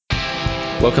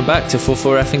Welcome back to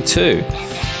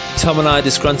 4-4-2. Tom and I are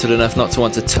disgruntled enough not to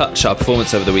want to touch our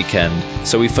performance over the weekend,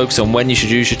 so we focus on when you should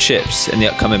use your chips in the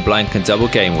upcoming blank and double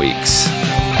game weeks.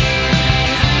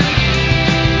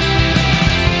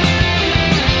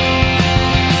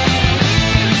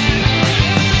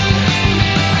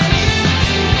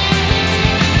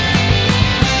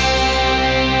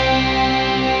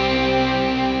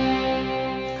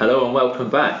 Hello and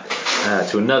welcome back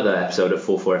to another episode of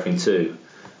 4-4-2.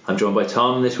 I'm joined by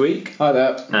Tom this week. Hi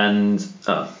there. And,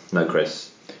 no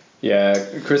Chris. Yeah,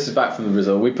 Chris is back from the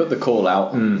result. We put the call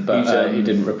out, but he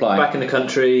didn't reply. Back in the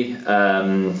country.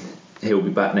 He'll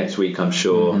be back next week, I'm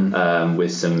sure,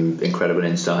 with some incredible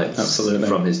insights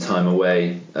from his time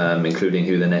away, including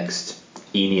who the next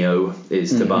Enio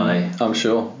is to buy. I'm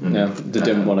sure. Yeah, they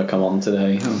didn't want to come on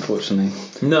today, unfortunately.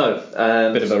 No,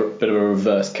 bit of a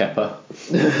reverse Kepa.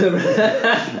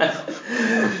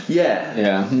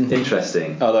 Yeah.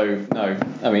 Interesting. Although no,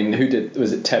 I mean, who did?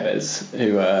 Was it Tevez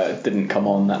who didn't come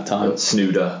on that time?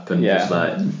 Snood up and just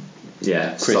like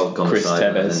sulk on Chris the side.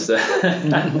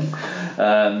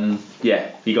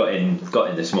 Tevez. He got in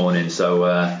this morning, so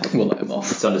we'll let him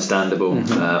off. It's understandable.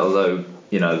 Although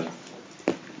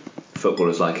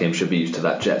footballers like him should be used to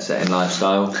that jet-setting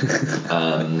lifestyle,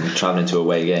 travelling to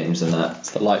away games and that. It's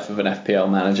the life of an FPL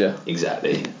manager.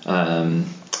 Exactly.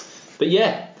 But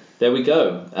yeah, there we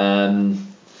go.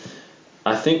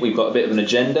 I think we've got a bit of an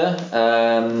agenda.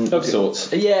 Of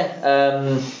sorts.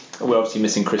 Yeah. We're obviously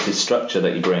missing Chris's structure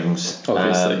that he brings.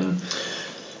 Obviously.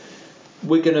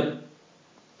 We're going to,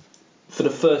 for the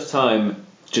first time,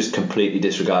 just completely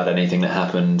disregard anything that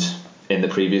happened in the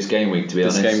previous game week, to be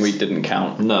honest. This game week didn't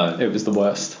count. No. It was the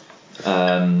worst.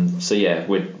 So yeah,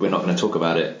 we're not going to talk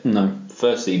about it. No.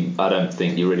 Firstly, I don't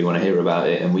think you really want to hear about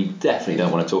it, and we definitely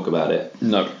don't want to talk about it.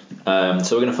 No.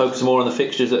 So we're going to focus more on the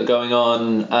fixtures that are going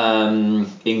on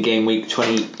in game week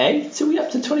 28. Are we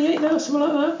up to 28 now, something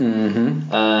like that?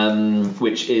 Mm-hmm.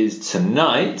 Which is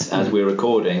tonight, as we're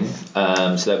recording.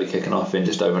 So they'll be kicking off in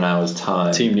just over an hour's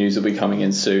time. Team news will be coming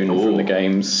in soon from the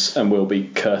games, and we'll be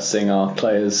cursing our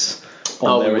players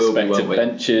on their respective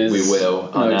benches. We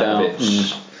will. No doubt.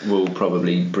 Will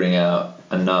probably bring out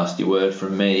a nasty word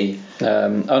from me.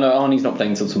 Arnie's not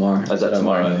playing till tomorrow. Is that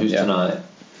tomorrow? Who's tonight?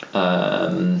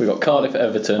 We've got Cardiff,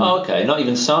 Everton. Oh, okay. Not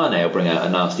even Sane will bring out a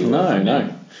nasty word.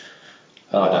 No.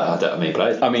 I don't mean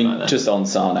players. Just on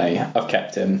Sane, I've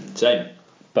kept him. Same.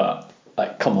 But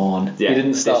come on, yeah, he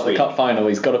didn't start the cup final.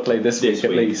 He's got to play this week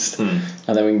at least, and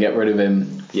then we can get rid of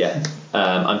him. Yeah.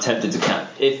 I'm tempted to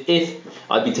if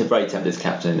I'd be very tempted to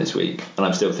captain him this week, and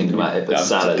I'm still thinking about it. But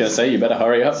Salah's going to say you better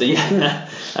hurry up. So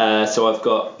so I've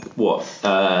got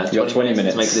 20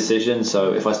 minutes to make a decision.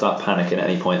 So if I start panicking at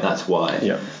any point, that's why.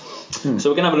 Yeah. So we're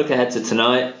going to have a look ahead to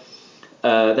tonight.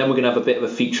 Then we're going to have a bit of a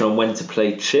feature on when to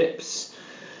play chips.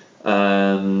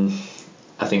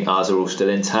 I think ours are all still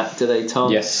intact, are they,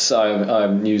 Tom? Yes,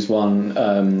 I used one,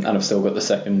 and I've still got the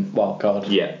second wild card.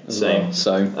 Yeah, same. Well,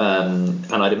 so, and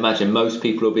I'd imagine most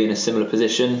people will be in a similar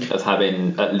position of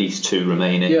having at least two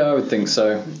remaining. Yeah, I would think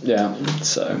so. Yeah,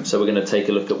 so we're going to take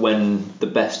a look at when the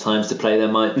best times to play there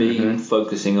might be,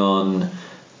 focusing on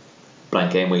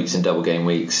blank game weeks and double game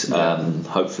weeks.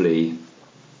 Hopefully,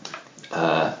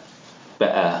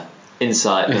 better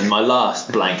insight than my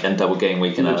last blank and double game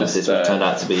week analysis, which turned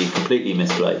out to be completely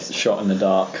misplaced. Shot in the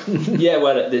dark. Yeah,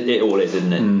 well, it all is,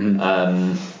 isn't it?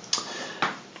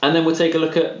 And then we'll take a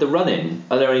look at the running.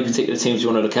 Are there any particular teams you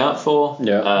want to look out for?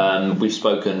 Yeah. We've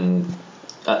spoken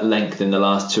at length in the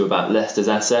last two about Leicester's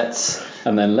assets.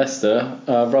 And then Leicester,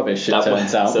 rubbish, it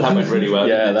turns out. So that went really well.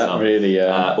 Yeah, that really...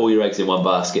 all your eggs in one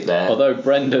basket there. Although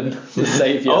Brendan, the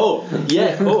saviour. Oh,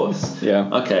 yeah, of course.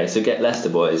 Yeah. Okay, so get Leicester,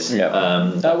 boys.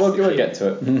 Yeah. We'll get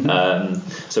to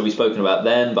it. So we've spoken about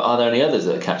them, but are there any others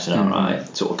that are catching our eye?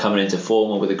 Sort of coming into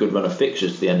form or with a good run of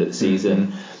fixtures to the end of the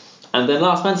season. And then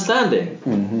last man standing,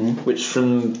 which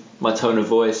from my tone of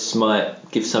voice might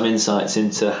give some insights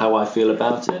into how I feel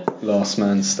about it. Last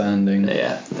man standing.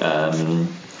 Yeah.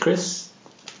 Chris?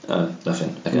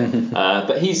 Nothing. Okay.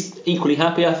 But he's equally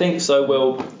happy, I think.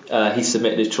 So he's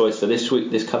submitted his choice for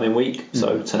this coming week.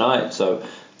 So tonight. So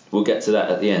we'll get to that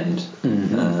at the end.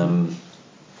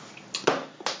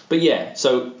 But yeah.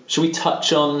 So should we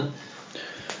touch on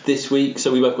this week?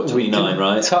 So we both got 29,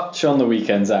 right? Touch on the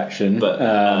weekend's action. But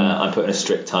I'm putting a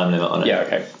strict time limit on it.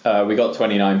 Yeah. Okay. We got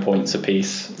 29 points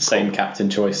apiece. Same captain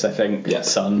choice, I think. Yeah.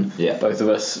 Son. Yeah. Both of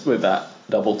us with that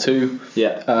double 2.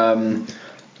 Yeah.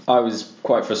 I was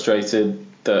quite frustrated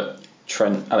that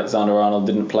Trent Alexander-Arnold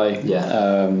didn't play,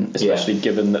 especially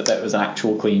given that there was an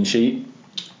actual clean sheet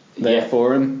there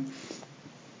for him.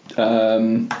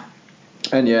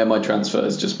 And yeah, my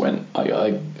transfers just went.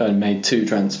 I made 2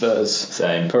 transfers.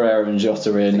 Same. Pereira and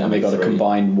Jota in, and they got 3. A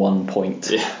combined 1 point.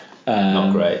 Yeah.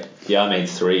 Not great. Yeah, I made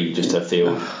 3 just to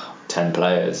field 10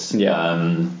 players.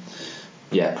 Yeah.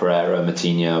 Pereira,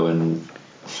 Moutinho, and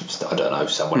I don't know,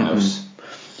 someone else.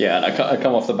 Yeah, and I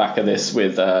come off the back of this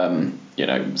with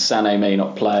Sané may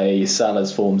not play,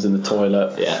 Salah's form's in the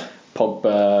toilet. Yeah.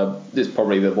 Pogba is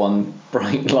probably the one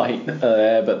bright light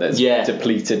there, but there's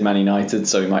depleted Man United,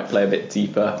 so he might play a bit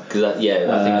deeper. Because I think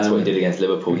that's what he did against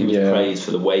Liverpool. He was praised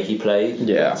for the way he played.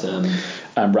 Yeah. But,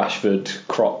 and Rashford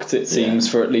crocked, it seems,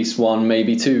 for at least 1,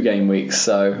 maybe 2 game weeks.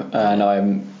 So, and I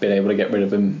haven't been able to get rid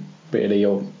of him really,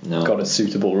 or got a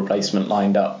suitable replacement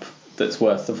lined up that's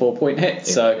worth the 4-point hit.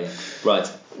 Exactly. So right.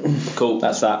 Cool.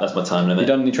 That's my time limit. Have you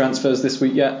done any transfers this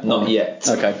week yet? Not yet.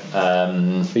 Okay. Are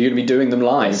you going to be doing them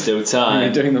live? Still time.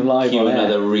 You're doing them live on air.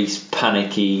 Another Reece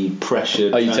panicky,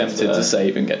 pressured. Are you transfer. tempted to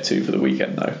save and get 2 for the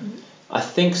weekend though? I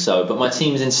think so, but my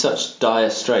team's in such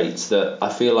dire straits that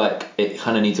I feel like it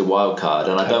kind of needs a wild card,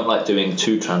 and I don't like doing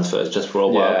 2 transfers just for a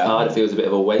wild card. It feels a bit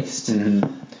of a waste.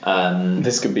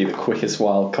 This could be the quickest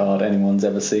wild card anyone's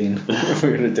ever seen. If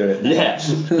we're going to do it now. Yeah,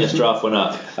 just draft one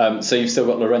up. So you've still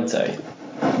got Llorente.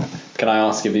 Can I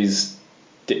ask if he's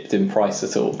dipped in price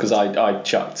at all? Because I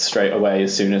chucked straight away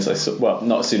as soon as I saw, well,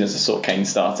 not as soon as I saw Kane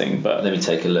starting, but let me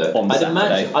take a look. On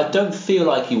Saturday. I don't feel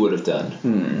like he would have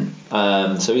done.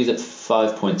 So he's at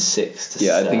 5.6 to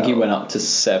sell. I think he went up to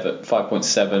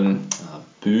 5.7.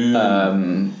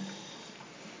 Boom.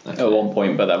 At one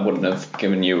point, but that wouldn't have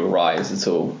given you a rise at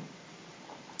all.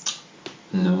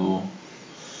 No.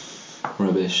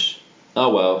 Rubbish.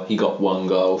 Oh well, he got 1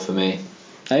 goal for me.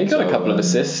 He got a couple of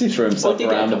assists. He threw himself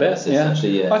around a bit.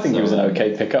 Actually, I think he was an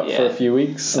okay pickup for a few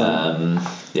weeks. Bit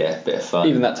of fun.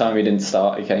 Even that time he didn't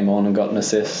start, he came on and got an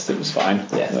assist. It was fine.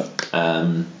 Yeah.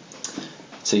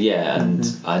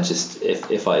 I just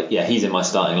he's in my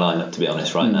starting lineup to be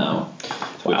honest right now,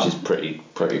 which is pretty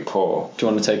poor. Do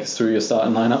you want to take us through your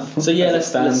starting lineup? So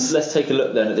let's take a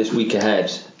look then at this week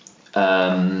ahead.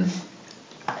 My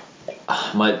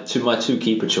 2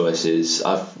 keeper choices.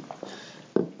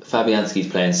 Fabianski's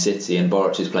playing City and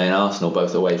Boric is playing Arsenal,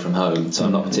 both away from home, so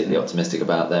I'm not particularly optimistic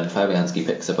about them. Fabianski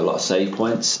picks up a lot of save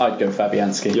points. I'd go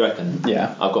Fabianski. You reckon?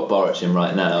 Yeah. I've got Boric in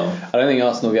right now. I don't think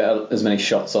Arsenal get as many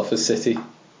shots off as City.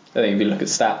 I think if you look at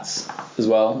stats as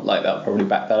well, like that'll probably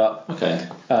back that up. Okay.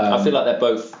 I feel like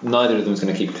neither of them is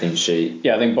going to keep a clean sheet.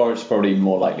 Yeah, I think Boric's probably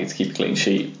more likely to keep a clean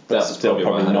sheet, but That's still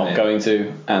probably right, not going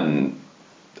to. And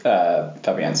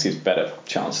Fabianski's better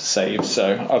chance to save,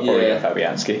 so I'll probably go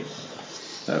Fabianski.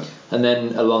 So. And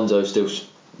then Alonso still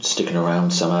sticking around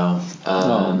somehow.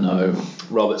 No.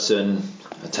 Robertson,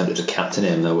 attempted to captain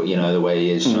him, the way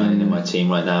he is shining in my team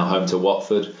right now. Home to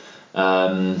Watford.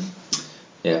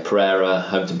 Pereira,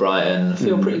 home to Brighton. I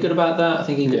feel pretty good about that. I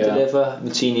think he can deliver.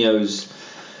 Moutinho's.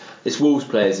 It's Wolves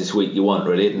players this week you want,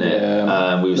 really, isn't it?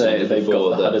 Yeah. We were saying they've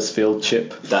before got the Huddersfield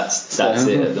chip. That's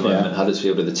it at the moment.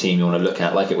 Huddersfield are the team you want to look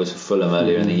at, like it was for Fulham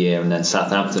earlier in the year, and then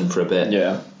Southampton for a bit.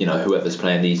 Yeah. Whoever's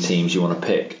playing these teams you want to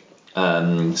pick.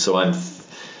 So I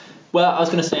was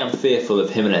going to say I'm fearful of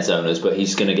Jimenez owners, but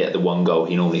he's going to get the 1 goal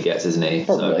he normally gets, isn't he?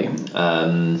 Probably.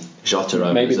 Jota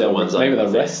owners maybe they'll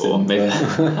rest him.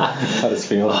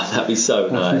 Huddersfield. That'd be so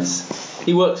nice.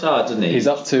 He works hard, doesn't he? He's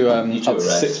up to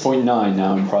 6.9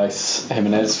 now in price.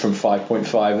 Jimenez from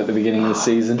 5.5 at the beginning of the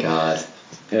season. God.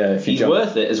 Yeah, he's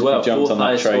worth it as well. If you jumped on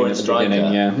that train at the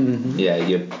beginning,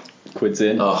 you quids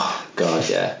in. Oh God,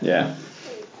 yeah. Yeah.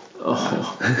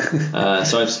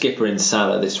 So I'm skippering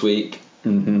Salah this week.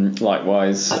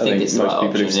 Likewise, I think it's most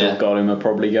people who've still got him are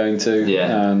probably going to.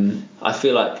 Yeah. I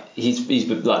feel like he's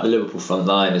like the Liverpool front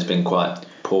line has been quite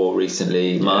poor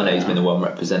recently. Mane's been the one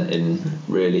representing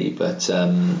really, but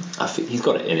I think he's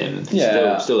got it in him. He's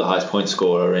still the highest point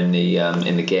scorer in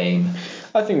the game.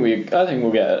 I think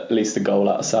we'll get at least a goal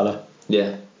out of Salah.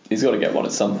 Yeah, he's got to get one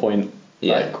at some point.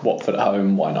 Yeah. Like Watford at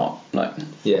home, why not?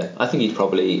 Yeah, I think he's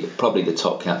probably the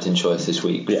top captain choice this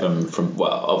week. From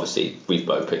obviously we've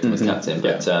both picked him as captain,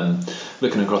 but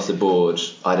looking across the board,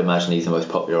 I'd imagine he's the most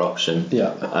popular option.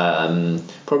 Yeah.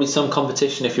 Probably some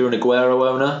competition if you're an Aguero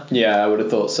owner. Yeah, I would have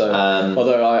thought so.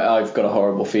 Although I've got a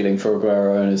horrible feeling for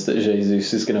Aguero owners that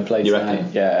Jesus is going to play tonight.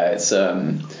 Reckon? Yeah, it's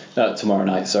tomorrow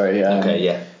night. Sorry. Okay.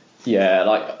 Yeah.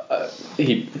 Yeah,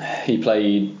 he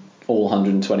played all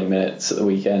 120 minutes at the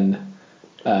weekend.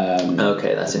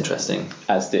 Okay, that's interesting.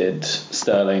 As did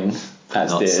Sterling.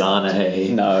 Sané.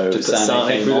 No, just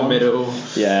Sané through the middle.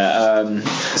 Yeah.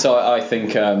 So I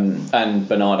think and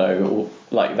Bernardo,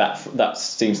 like that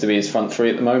seems to be his front 3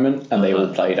 at the moment, and they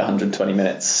all played 120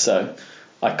 minutes. So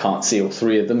I can't see all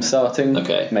 3 of them starting.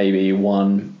 Okay. Maybe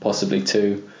 1, possibly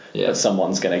 2. but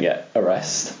someone's going to get a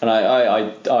rest. And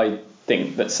I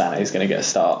think that Sané is going to get a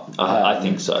start. I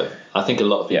think so. I think a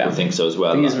lot of people think so as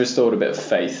well. I think he's restored a bit of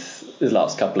faith. His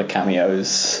last couple of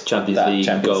cameos, Champions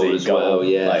League goal as well.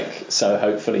 Yeah. So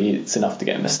hopefully it's enough to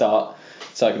get him a start.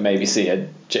 So I can maybe see a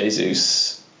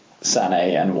Jesus,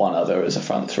 Sané, and one other as a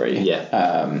front three.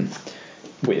 Yeah.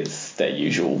 With their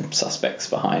usual suspects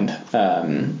behind.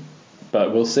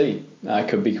 But we'll see. I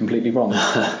could be completely wrong.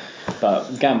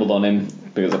 But gambled on him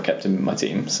because I've kept him in my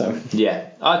team. So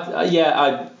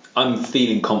I'm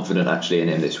feeling confident actually in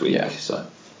him this week. Yeah. So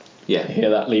yeah. You hear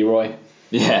that, Leroy?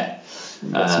 Yeah.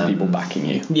 Got some people backing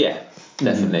you. Yeah,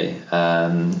 definitely.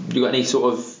 You got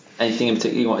anything in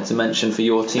particular you wanted to mention for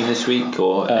your team this week,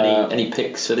 or any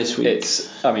picks for this week?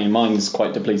 Mine's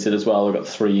quite depleted as well. I've got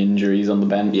 3 injuries on the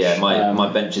bench. Yeah,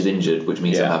 my bench is injured, which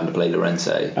means I'm having to play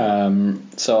Llorente.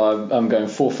 So I'm going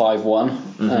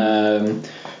 4-5-1.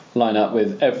 Line up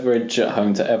with Everidge at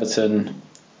home to Everton,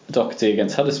 Doherty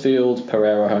against Huddersfield,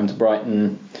 Pereira home to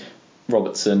Brighton,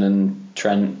 Robertson and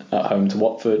Trent at home to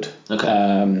Watford.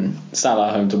 Okay.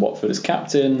 Salah home to Watford as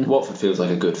captain. Watford feels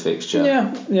like a good fixture.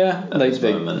 Yeah. They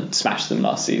smashed them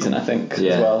last season, I think, as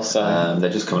well. So they're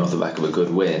just coming off the back of a good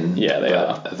win. Yeah, they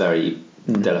are. A very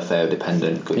Delafeu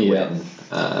dependent good win.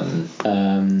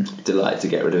 Delighted to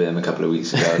get rid of him a couple of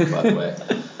weeks ago, by the way.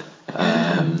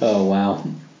 Oh wow.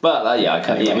 But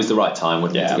it was the right time,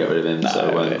 wouldn't it, to get rid of him?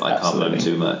 I can't blame him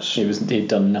too much. He'd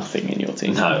done nothing in your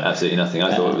team. No, absolutely nothing.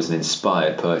 I thought it was an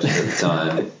inspired purchase at the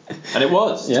time, and it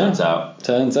was. Turns out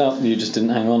you just didn't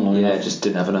hang on long enough. Yeah, just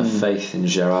didn't have enough faith in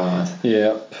Gerrard.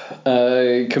 Yep.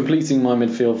 Completing my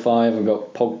midfield 5, I've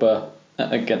got Pogba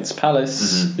against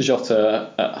Palace,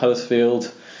 Jota at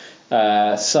Huddersfield,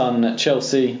 Son at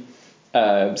Chelsea,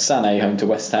 Sané home to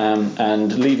West Ham,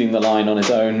 and leading the line on his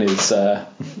own is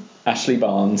Ashley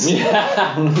Barnes.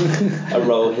 A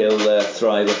role he'll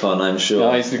thrive upon, I'm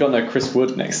sure. No, he's got no Chris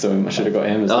Wood next to him. I should have got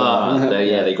him as well.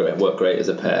 They work great as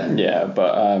a pair. Yeah,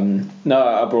 but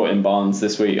I brought in Barnes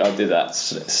this week. I did that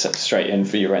straight in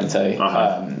for Llorente.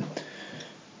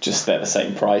 Just they're the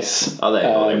same price. Are they?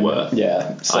 They were.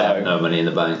 Yeah. So I have no money in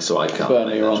the bank, so I can't.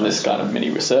 Burnley are on this kind of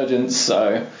mini resurgence,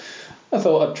 so I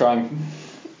thought I'd try and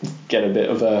get a bit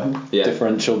of a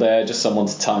differential there. Just someone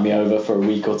to tie me over for a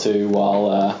week or two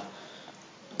while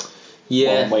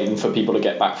I'm waiting for people to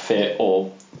get back fit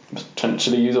or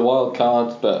potentially use a wild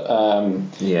card. But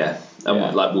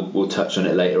we'll touch on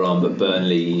it later on. But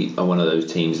Burnley are one of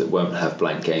those teams that won't have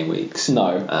blank game weeks.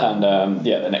 No, and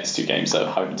the next 2 games are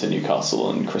home to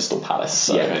Newcastle and Crystal Palace.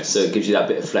 So it gives you that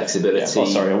bit of flexibility.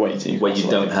 Away to Newcastle, where you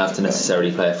don't have to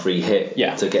necessarily play a free hit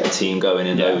to get a team going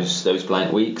in those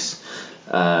blank weeks.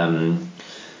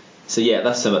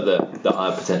 That's something that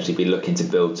I'd potentially be looking to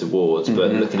build towards.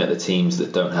 But looking at the teams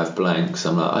that don't have blanks,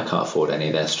 I'm like, I can't afford any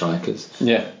of their strikers.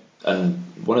 Yeah. And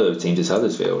one of those teams is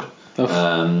Huddersfield.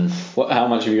 How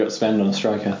much have you got to spend on a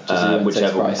striker?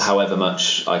 However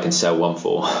much I can sell one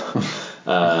for.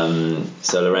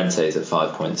 So Llorente is at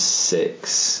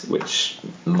 5.6, which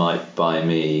might buy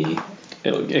me.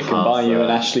 It can buy you an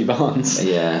Ashley Barnes.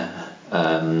 Yeah.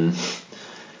 Can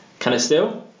it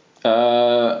still?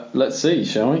 Let's see,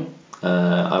 shall we?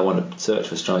 I want to search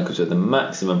for strikers with the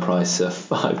maximum price of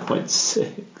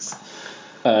 5.6.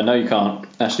 No, you can't.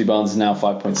 Ashley Barnes is now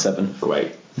 5.7.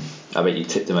 Great. I bet you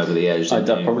tipped him over the edge. I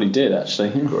probably did, actually.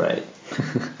 Great.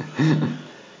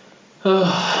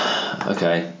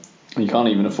 Okay. You can't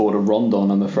even afford a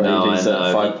Rondon, I'm afraid. He's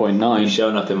at 5.9. He's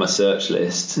shown up in my search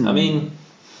list. I mean,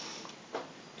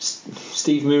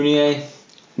 Steve Mounier.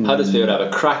 Huddersfield have a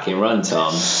cracking run,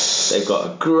 Tom. They've got a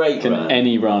great run. Can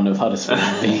any run of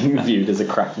Huddersfield being viewed as a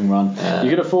cracking run? You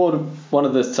could afford one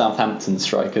of the Southampton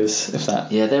strikers, if that.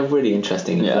 Yeah, they're really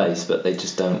interesting in place, but they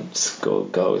just don't score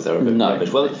goals. They're a bit rubbish.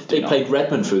 Well, they played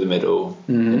Redmond through the middle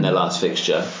in their last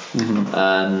fixture.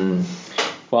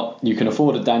 Well, you can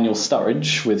afford a Daniel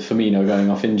Sturridge with Firmino going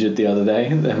off injured the other day.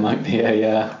 There might be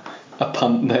a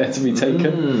punt there to be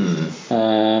taken.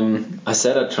 I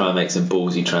said I'd try and make some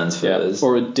ballsy transfers.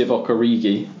 Or a Divock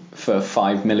Origi for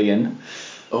 5 million.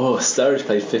 Oh, Sturridge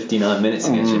played 59 minutes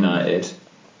against United.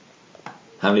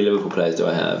 How many Liverpool players do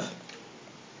I have?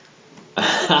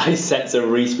 I sense a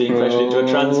Reece being pressured into a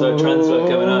transfer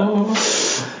coming up.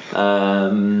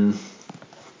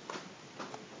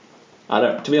 I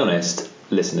don't. To be honest,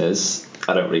 listeners,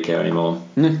 I don't really care anymore.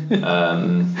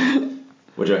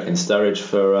 What do you reckon, Sturridge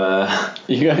for?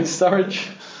 You going Sturridge?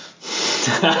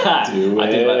 I did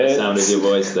like the sound of your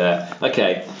voice there.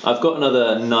 Okay, I've got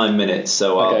another 9 minutes,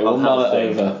 so I'll mull it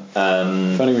over.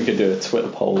 If only we could do a Twitter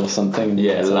poll or something.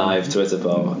 Yeah, live Twitter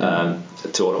poll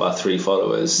to all of our 3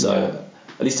 followers. So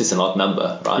At least it's an odd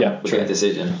number, right? Yeah, with true. their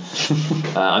decision.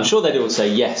 I'm sure they'd all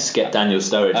say yes, get Daniel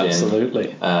Sturridge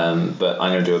Absolutely. in. But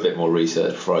I'm going to do a bit more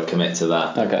research before I commit to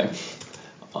that. Okay.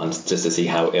 Just to see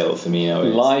how ill Firmino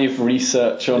is. Live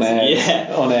research on air.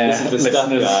 Yeah, on air. This is the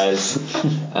listeners. stuff,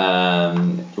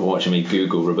 guys. You're watching me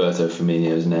Google Roberto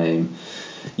Firmino's name.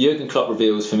 Jurgen Klopp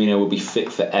reveals Firmino will be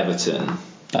fit for Everton.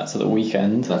 That's at the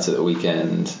weekend.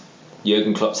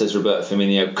 Jurgen Klopp says Roberto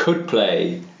Firmino could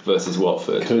play versus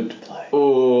Watford. Could play.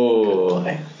 Oh. Could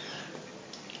play.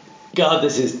 God,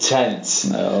 this is tense.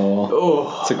 No.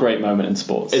 Oh. It's a great moment in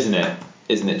sports. Isn't it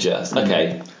just?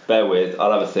 Okay, bear with.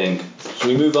 I'll have a think. Should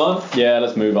we move on? Yeah,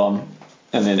 let's move on.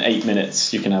 And in 8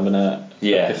 minutes, you can have an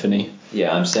epiphany.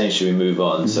 Yeah, I'm saying should we move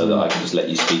on so that I can just let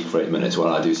you speak for 8 minutes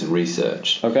while I do some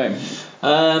research. Okay.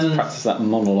 Practice that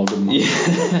monologue.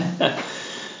 Yeah.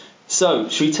 So,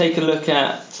 should we take a look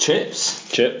at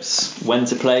chips? When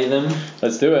to play them?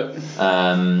 Let's do it.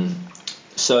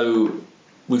 So,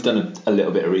 we've done a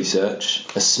little bit of research,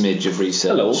 a smidge of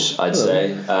research, I'd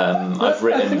say. I've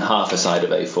written half a side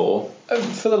of A4.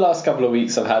 For the last couple of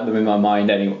weeks, I've had them in my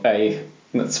mind anyway.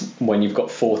 That's when you've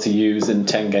got 40 U's and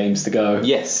 10 games to go.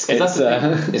 Yes, because that's the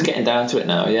thing. It's getting down to it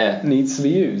now, yeah. Needs to be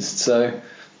used. So,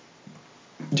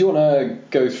 do you want to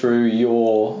go through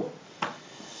your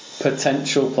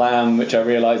potential plan, which I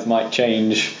realise might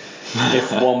change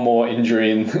if one more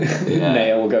injury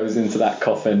nail goes into that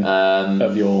coffin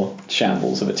of your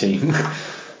shambles of a team?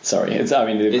 Sorry,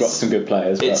 they've got some good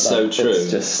players. It's so true.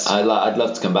 It's just... I'd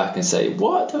love to come back and say,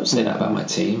 what? Don't say that about my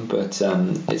team. But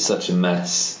it's such a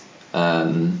mess.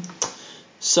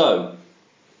 So,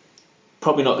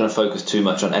 probably not going to focus too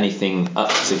much on anything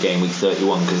up to game week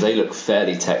 31 because they look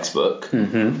fairly textbook.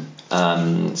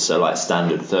 Mm-hmm. So, like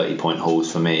standard 30-point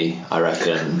hauls for me, I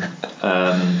reckon.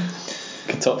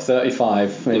 Top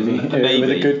 35, maybe. With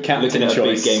a good captain looking at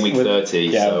choice. A big game week 30.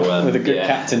 Yeah, so, with a good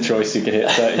captain choice, you could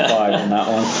hit 35 on that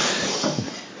one.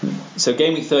 So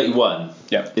game week 31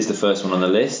 Yep. is the first one on the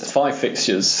list. 5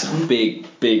 fixtures.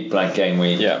 Big blank game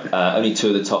week. Yeah. Only 2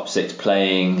 of the top 6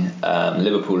 playing,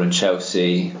 Liverpool and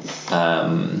Chelsea.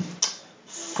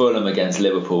 Fulham against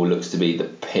Liverpool looks to be the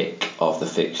pick of the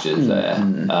fixtures there.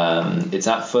 It's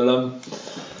at Fulham.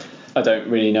 I don't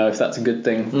really know if that's a good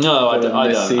thing. No, I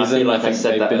don't. Season. I feel like I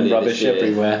think they've been rubbish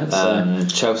everywhere. So.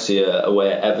 Chelsea are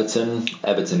away at Everton.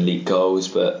 Everton leak goals,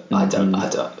 but I don't know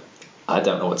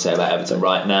what to say about Everton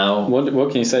right now. What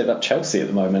can you say about Chelsea at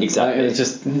the moment? Exactly.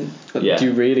 Do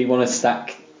you really want to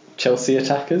stack Chelsea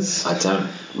attackers? I don't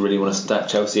really want to stack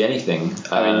Chelsea anything.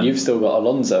 I mean, you've still got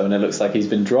Alonso, and it looks like he's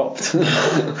been dropped.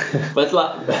 But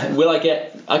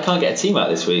I can't get a team out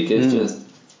this week. It's just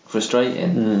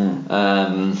frustrating.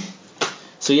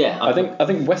 So yeah, I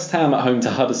think West Ham at home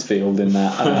to Huddersfield in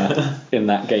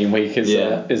that game week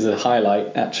is a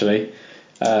highlight actually.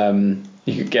 You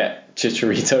could get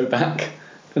Chicharito back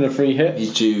in a free hit.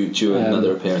 He's due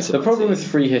another appearance. The problem with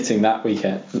free hitting that week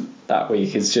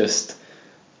is just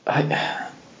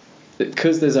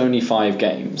because there's only 5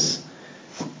 games.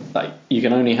 Like you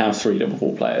can only have 3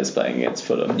 Liverpool players playing against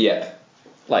Fulham. Yeah.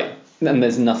 And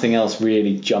there's nothing else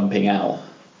really jumping out.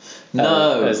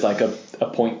 No. As like a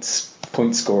point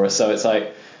scorer. So it's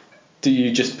like, do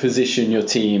you just position your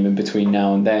team in between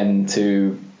now and then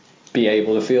to be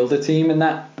able to field a team in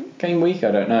that game week?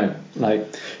 I don't know. Like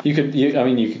you could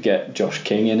get Josh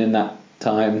King in that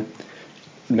time.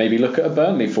 Maybe look at a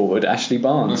Burnley forward, Ashley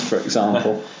Barnes, for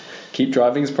example. Keep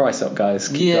driving his price up, guys.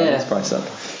 Driving his price up.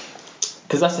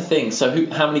 Because that's the thing. So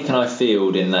how many can I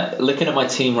field in that? Looking at my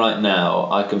team right now,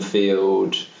 I can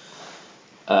field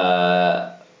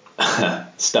Sturridge.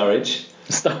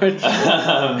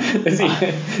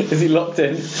 Is he locked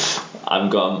in? I'm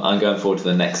going forward to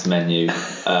the next menu.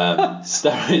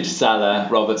 Sturridge, Salah,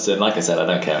 Robertson. Like I said, I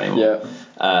don't care anymore. Yeah.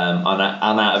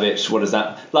 Arnautovic.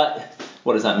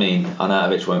 What does that mean?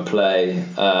 Arnautovic won't play.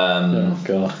 Oh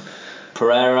God.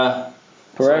 Pereira.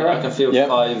 So I can field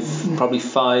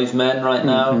 5 men right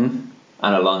now. And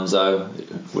Alonso,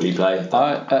 will he play?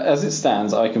 As it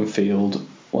stands, I can field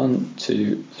 1,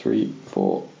 2, 3,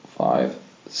 4, 5,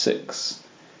 6,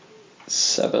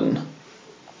 7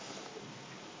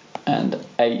 and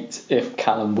 8 if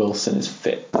Callum Wilson is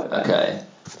fit. Okay.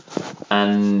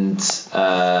 And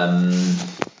so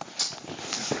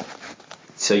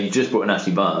you just brought in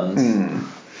Ashley Barnes.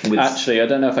 Actually, I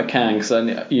don't know if I can because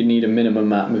you need a minimum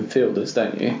amount of midfielders,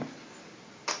 don't you?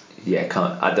 Yeah,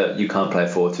 you can't play a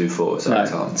 4-2-4. So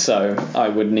no, so I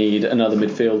would need another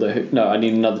midfielder. I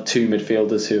need another 2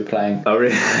 midfielders who are playing. Oh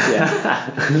really? Yeah.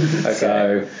 Okay.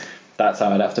 So that's how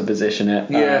I'd have to position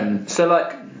it. Yeah. So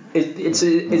is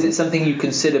it something you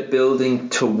consider building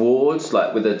towards,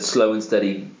 like with a slow and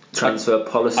steady transfer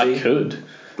policy? I could.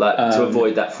 To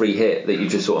avoid that free hit that you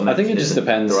just sort of mentioned. I think it just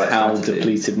depends how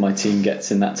depleted my team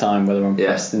gets in that time, whether I'm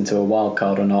pressed into a wild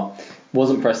card or not.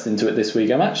 Wasn't pressed into it this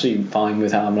week. I'm actually fine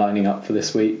with how I'm lining up for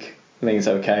this week. I think it's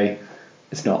okay.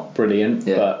 It's not brilliant,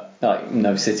 but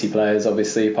no City players,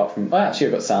 obviously, apart from... I've got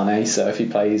Sané, so if he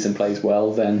plays and plays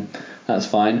well, then that's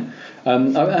fine.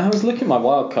 I was looking at my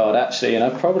wild card, actually, and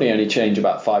I've probably only changed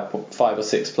about five or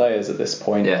six players at this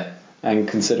point. Yeah. And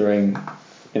considering...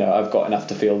 I've got enough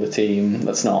to field the team.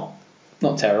 That's not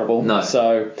terrible. No.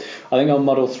 So I think I'll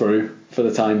muddle through for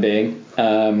the time being.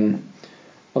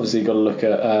 Obviously, got to look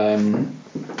at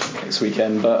next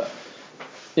weekend. But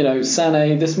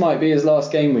Sané, this might be his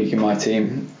last game week in my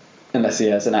team, unless he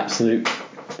has an absolute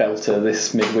belter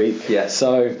this midweek. Yeah.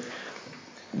 So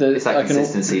it's that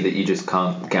consistency that you just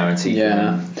can't guarantee.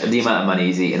 Yeah. The amount of money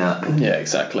he's eating up. Yeah,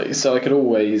 exactly. So I could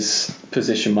always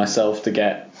position myself to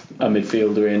get a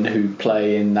midfielder in who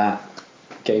play in that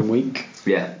game week,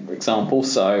 for example.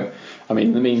 So,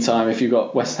 in the meantime, if you've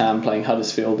got West Ham playing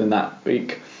Huddersfield in that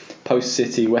week, post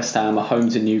City, West Ham are home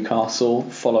to Newcastle,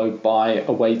 followed by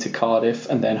away to Cardiff,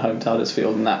 and then home to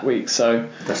Huddersfield in that week. So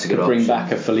that's a good bring option.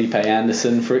 Back a Felipe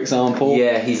Anderson, for example.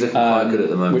 Yeah, he's looking quite good at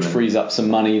the moment, which frees up some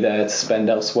money there to spend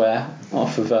elsewhere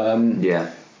off of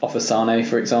off of Sané,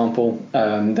 for example.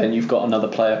 Then you've got another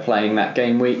player playing that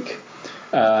game week.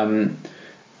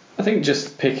 I think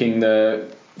just picking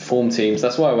the form teams,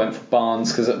 that's why I went for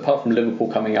Barnes, because apart from Liverpool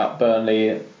coming up,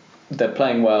 Burnley, they're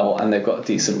playing well and they've got a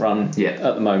decent run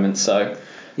at the moment. So I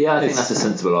think that's a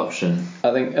sensible option.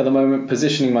 I think at the moment,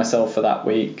 positioning myself for that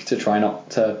week to try not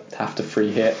to have to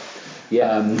free hit.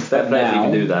 Fair play if you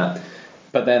can do that.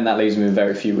 But then that leaves me with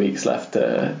very few weeks left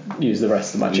to use the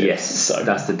rest of my chips. Yes, so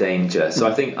that's the danger. So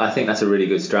I think that's a really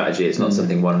good strategy. It's not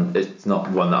it's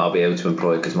not one that I'll be able to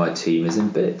employ because my team is in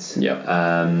bits.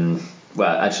 Yeah.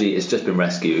 Well, actually, it's just been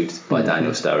rescued by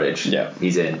Daniel Sturridge. Yeah.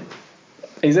 He's in.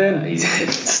 He's in.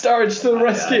 Sturridge to the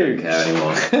rescue. I don't care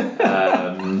anymore.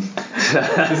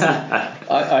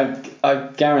 I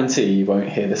guarantee you won't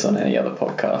hear this on any other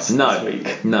podcast this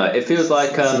week. No, it feels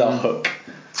like this is our hook.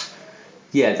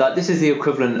 Yeah, this is the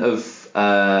equivalent of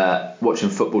watching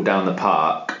football down the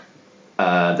park.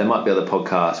 There might be other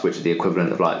podcasts which are the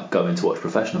equivalent of like going to watch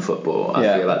professional football.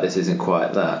 I feel like this isn't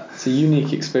quite that. It's a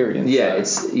unique experience. Yeah,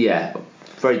 it's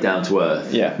very down to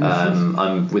earth. Yeah.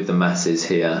 I'm with the masses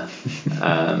here.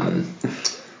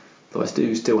 Though I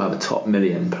do still have a top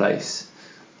million place.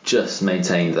 Just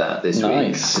maintained that this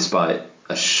week, despite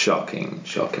a shocking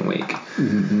week.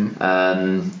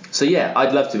 So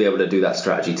I'd love to be able to do that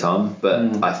strategy, Tom,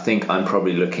 but I think I'm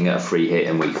probably looking at a free hit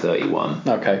in week 31.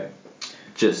 Okay.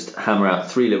 Just hammer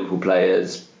out 3 Liverpool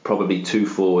players, probably 2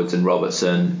 forwards and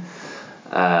Robertson.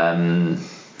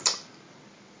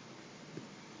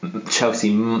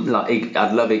 Chelsea,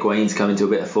 I'd love Higuain to come into a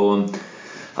bit of form.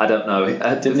 I don't know.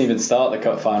 Didn't even start the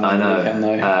cup final. I know. Weekend,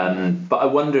 though. But I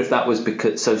wonder if that was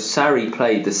because... So Sarri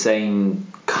played the same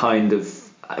kind of...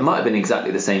 It might have been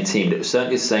exactly the same team, but it was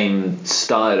certainly the same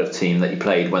style of team that he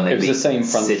played when they beat City. It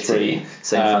was the same front three.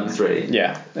 Same front three.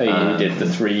 Yeah. He did the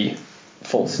 3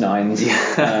 false nines.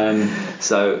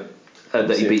 So...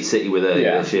 that he beat City with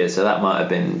earlier this year, so that might have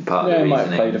been part of the reasoning. Yeah, might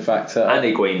have played a factor. And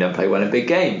Higuain don't play well in big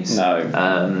games.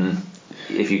 No.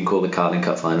 If you can call the Carling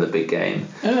Cup final a big game.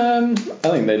 I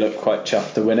think they look quite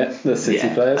chuffed to win it, the City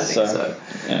players. I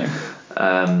think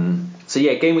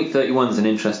so. Game week 31 is an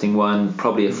interesting one,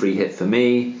 probably a free hit for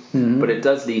me, but it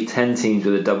does leave 10 teams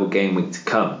with a double game week to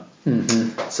come.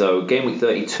 So game week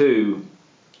 32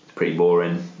 is pretty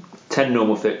boring. 10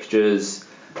 normal fixtures,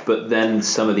 but then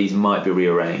some of these might be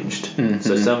rearranged.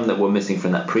 So some that were missing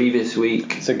from that previous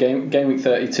week. So game week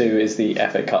 32 is the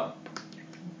FA Cup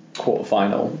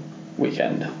quarter-final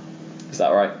weekend. Is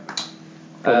that right?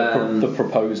 Or the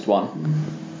proposed one?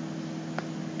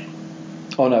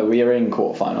 Oh no, we are in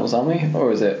quarterfinals, aren't we?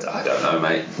 Or is it? I don't know,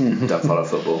 mate. Don't follow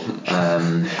football.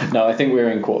 No, I think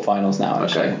we're in quarterfinals now,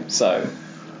 actually. Okay. So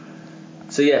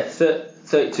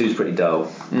 32 is pretty dull.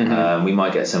 We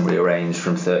might get some rearranged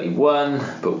from 31,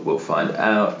 but we'll find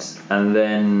out. And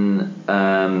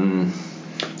then...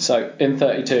 So in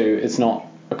 32, it's not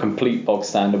a complete bog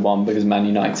standard one because Man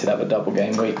United have a double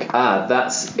game week.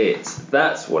 That's it.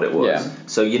 That's what it was. Yeah.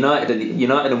 So United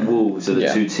and Wolves are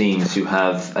the 2 teams who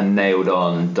have a nailed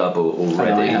on double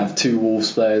already. And I have 2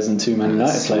 Wolves players and 2 Man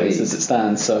United players as it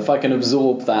stands. So if I can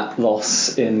absorb that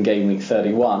loss in game week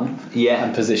 31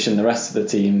 and position the rest of the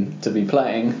team to be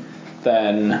playing,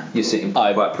 then you're sitting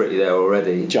quite pretty there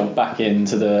already. Jump back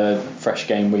into the fresh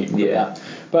game week with that.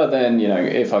 But then,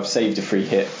 if I've saved a free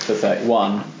hit for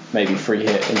 31, maybe free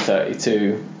hit in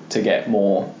 32 to get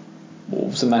more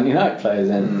Wolves and Man United players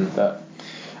in. But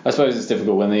I suppose it's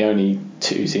difficult when the only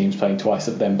two teams playing twice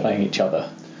of them playing each other.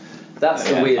 That's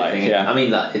the weird thing. Yeah. I mean,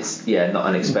 like, it's not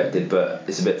unexpected, but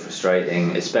it's a bit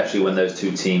frustrating, especially when those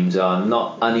two teams are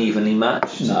not unevenly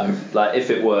matched. No. Like,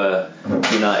 if it were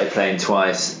United playing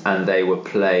twice and they were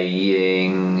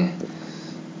playing...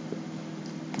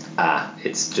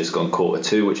 it's just gone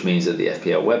quarter-2, which means that the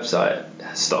FPL website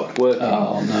has stopped working.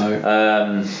 Oh,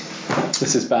 no.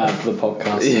 This is bad for the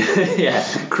podcast. Yeah,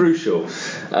 crucial.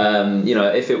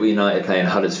 If it were United playing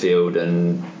Huddersfield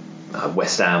and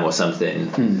West Ham or something,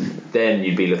 then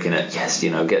you'd be looking at,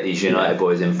 get these United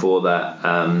boys in for that.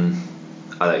 I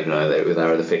don't even know who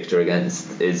the fixture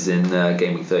against is in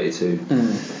game week 32.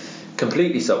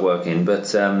 Completely stopped working, but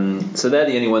so they're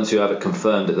the only ones who have it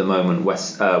confirmed at the moment.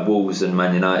 Wolves and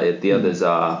Man United. The others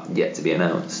are yet to be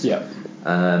announced. Yeah.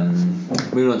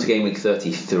 Moving on to game week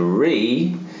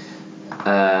 33.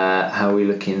 How are we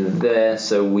looking there?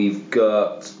 So we've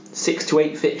got 6 to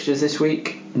 8 fixtures this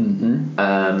week.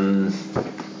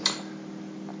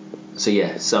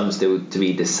 Some still to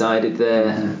be decided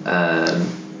there.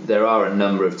 There are a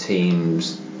number of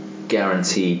teams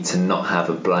guaranteed to not have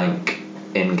a blank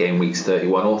in game weeks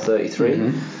 31 or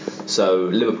 33. So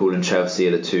Liverpool and Chelsea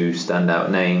are the two standout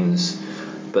names,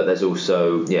 but there's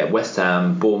also West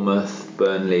Ham, Bournemouth,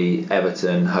 Burnley,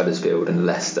 Everton, Huddersfield and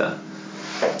Leicester.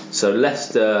 So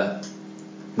Leicester,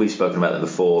 we've spoken about them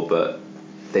before, but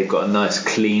they've got a nice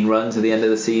clean run to the end of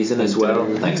the season as well,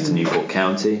 thanks to Newport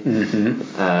County,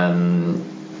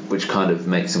 which kind of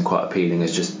makes them quite appealing,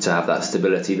 as just to have that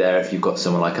stability there if you've got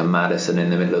someone like a Maddison in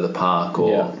the middle of the park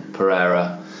or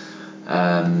Pereira.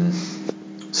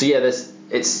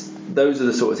 Those are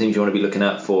the sort of things you want to be looking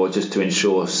out for, just to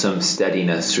ensure some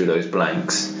steadiness through those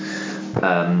blanks.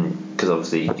 Because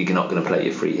obviously you're not going to play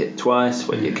your free hit twice,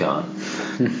 but you can't.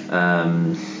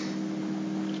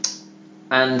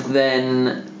 And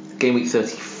then game week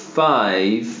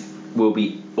 35 will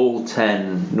be all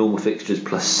 10 normal fixtures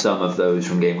plus some of those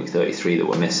from game week 33 that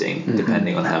were missing,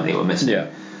 depending on how many were missing.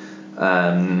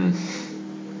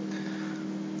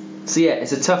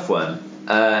 It's a tough one.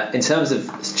 In terms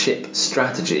of chip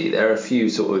strategy, there are a few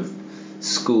sort of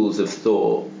schools of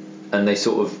thought, and they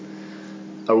sort of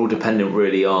are all dependent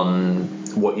really on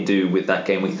what you do with that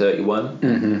game week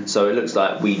 31. So it looks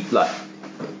like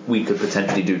we could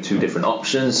potentially do 2 different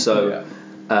options. So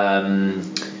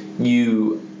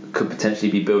you could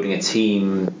potentially be building a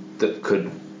team that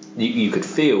you could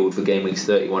field for game weeks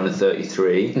 31 and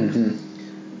 33.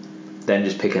 Then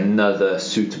just pick another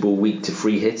suitable week to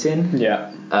free hit in.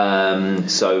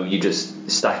 So you just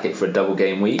stack it for a double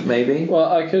game week, maybe.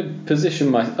 Well, I could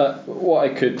position what I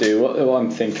could do, what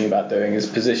I'm thinking about doing, is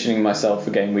positioning myself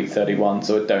for game week 31,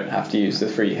 so I don't have to use the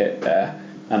free hit there,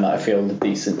 and I feel a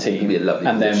decent team. It'd be a lovely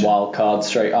and position. Then wild card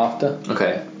straight after.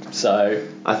 Okay. So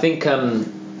I think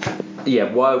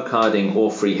wild carding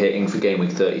or free hitting for game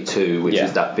week 32, which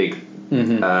is that big.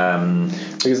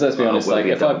 Because let's be honest, like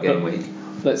if I game week.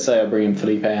 Let's say I bring in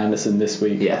Felipe Anderson this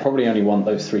week, I probably only want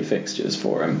those 3 fixtures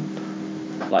for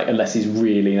him. Like, unless he's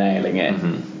really nailing it,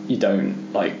 you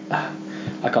don't, I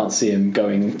can't see him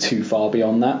going too far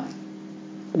beyond that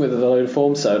with a load of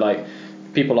form. So,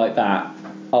 people like that,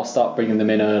 I'll start bringing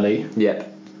them in early.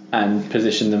 And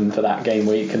position them for that game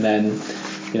week, and then,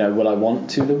 will I want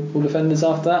 2 Liverpool defenders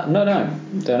after that? No,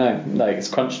 don't know. It's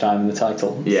crunch time in the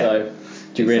title. So,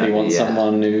 do you really want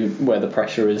someone where the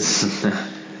pressure is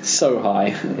so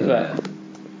high?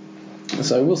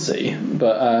 So we'll see.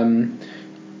 But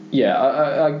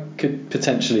I could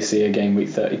potentially see a game week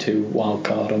 32 wild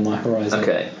card on my horizon.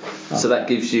 Okay. So that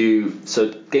gives you... So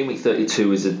game week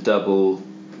 32 is a double,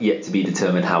 yet to be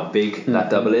determined how big that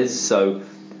double is. So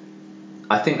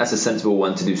I think that's a sensible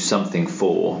one to do something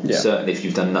for. Certainly if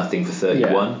you've done nothing for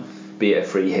 31, be it a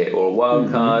free hit or a wild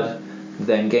card.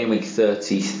 Then game week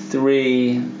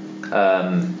 33...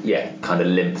 kind of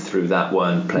limp through that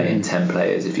one, playing 10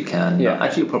 players if you can.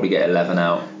 Actually, you'll probably get 11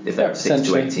 out if there are 6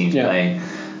 to 8 teams playing,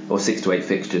 or 6 to 8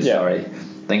 fixtures. Sorry.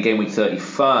 Then game week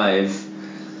 35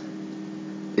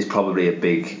 is probably a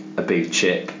big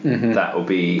chip. That will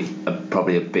be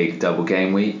probably a big double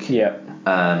game week.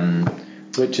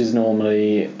 Which is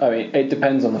normally, it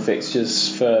depends on the fixtures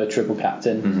for triple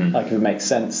captain. If it makes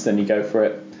sense, then you go for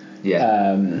it.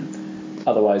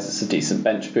 Otherwise, it's a decent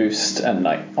bench boost, and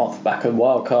off the back of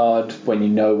wild card, when you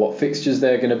know what fixtures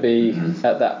they're going to be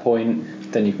at that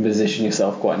point, then you can position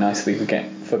yourself quite nicely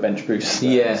for bench boost.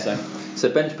 So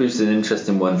bench boost is an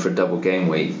interesting one for a double game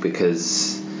week,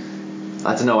 because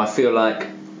I don't know. I feel like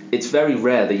it's very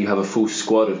rare that you have a full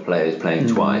squad of players playing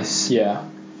twice.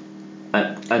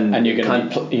 And you're going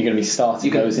to be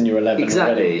starting those in your 11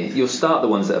 exactly. already. You'll start the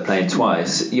ones that are playing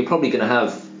twice. You're probably going to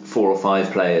have 4 or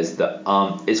 5 players that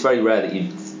aren't. It's very rare that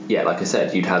like I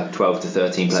said, you'd have 12 to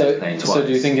 13 players playing twice. So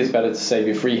do you think it's better to save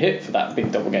your free hit for that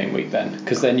big double game week then?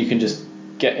 Because then you can just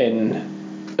get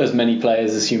in as many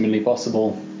players as humanly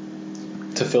possible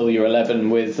to fill your 11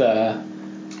 with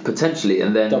potentially,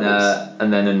 and then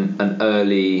an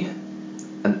early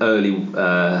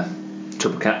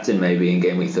triple captain maybe in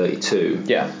game week 32.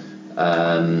 Yeah.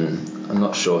 I'm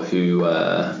not sure who.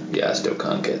 I still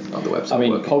can't get on the website. I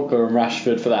mean, working. Pogba and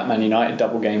Rashford for that Man United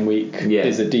double game week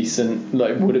is a decent.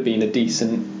 Would have been a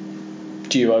decent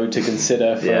duo to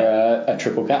consider for a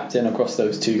triple captain across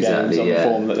those 2 games on the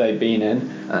form that they've been in.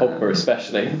 Pogba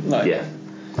especially.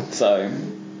 So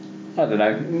I don't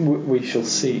know. We shall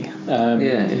see.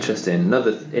 Interesting.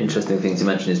 Another interesting thing to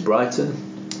mention is Brighton.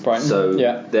 So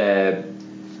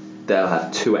they'll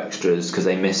have 2 extras because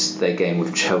they missed their game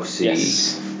with Chelsea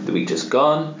the week just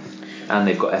gone, and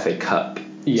they've got FA Cup.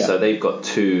 So they've got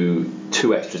two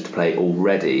extras to play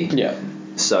already.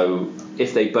 So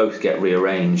if they both get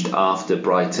rearranged after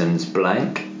Brighton's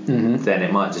blank, then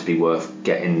it might just be worth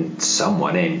getting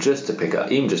someone in just to pick up,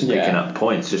 picking up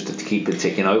points just to keep it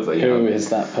ticking over. Who is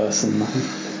that person?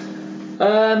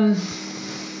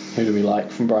 Who do we like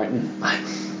from Brighton?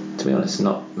 To be honest,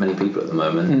 not many people at the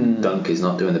moment. Dunk is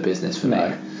not doing the business for me,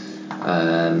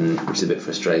 which is a bit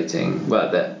frustrating. Well,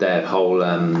 their whole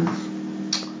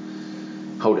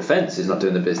defence is not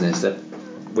doing the business,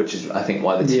 which is, I think,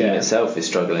 why the team itself is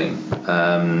struggling.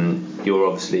 You're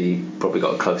obviously probably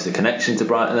got a closer connection to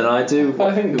Brighton than I do.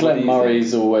 I think Glenn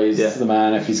Murray's always the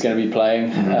man if he's going to be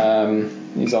playing.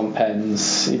 He's on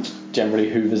pens. He generally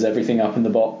hoovers everything up in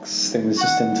the box. Things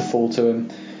just tend to fall to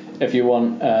him. If you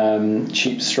want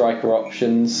cheap striker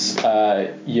options,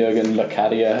 Jurgen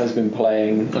Locadia has been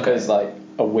playing as like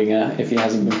a winger if he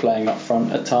hasn't been playing up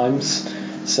front at times.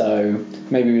 So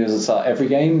maybe he doesn't start every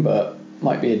game, but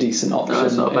might be a decent option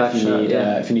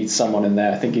if you need someone in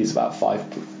there. I think he's about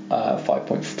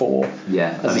 5.4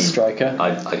 as a striker.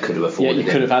 I could have afforded him.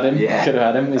 You could have had him. Could have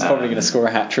had him. He's probably going to score a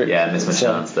hat trick. Missed my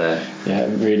chance there.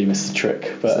 Really missed the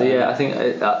trick. But I think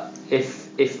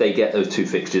if they get those 2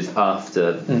 fixtures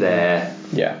after their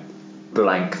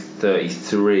blank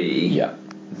 33,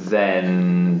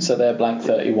 then so they're blank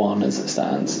 31 as it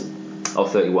stands.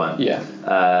 31.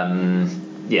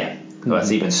 Well,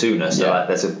 that's even sooner. So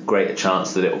there's a greater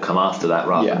chance that it will come after that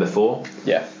rather than before.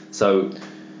 So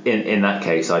in that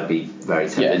case, I'd be very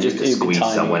tempted just to squeeze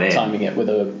someone in. Timing it with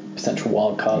a potential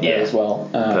wild card there as well.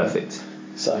 Perfect.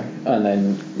 So and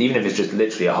then even if it's just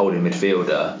literally a holding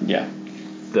midfielder.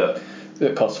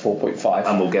 That costs 4.5,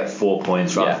 and we'll get 4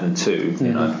 points rather than 2.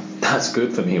 You know, that's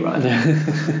good for me, right?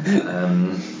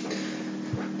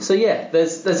 So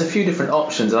there's a few different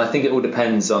options, and I think it all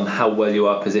depends on how well you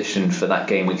are positioned for that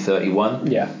game week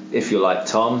 31. If you're like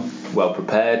Tom, well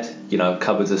prepared,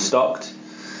 cupboards are stocked.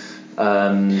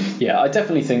 I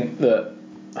definitely think that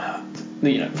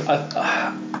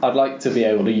I'd like to be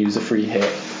able to use a free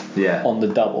hit on the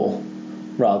double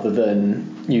rather than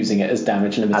using it as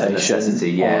damage limitation as a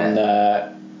necessity,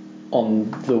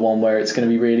 on the one where it's going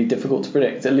to be really difficult to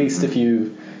predict. At least if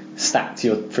you stacked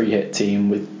your free hit team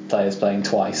with players playing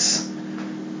twice,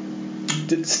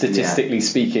 statistically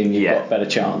speaking, you've got a better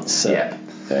chance of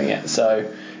doing it. So,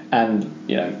 and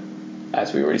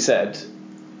as we already said,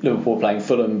 Liverpool playing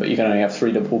Fulham, but you can only have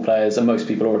 3 Liverpool players, and most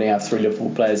people already have 3 Liverpool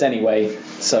players anyway.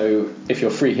 So if you're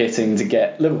free hitting to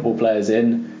get Liverpool players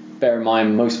in, bear in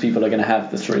mind most people are going to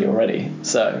have the 3 already.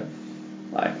 So,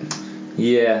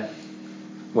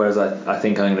 whereas I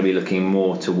think I'm going to be looking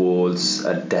more towards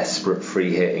a desperate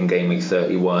free hit in game week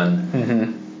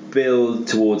 31. Build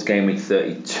towards game week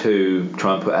 32.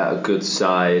 Try and put out a good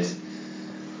side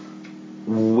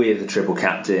with a triple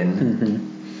captain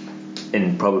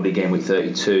in probably game week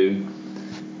 32.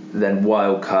 Then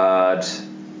wild card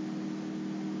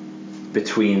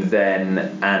between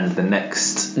then and the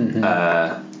next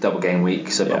double game week.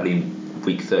 So probably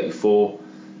week 34.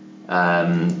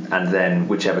 And then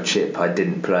whichever chip I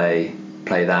didn't play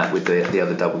that with the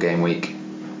other double game week,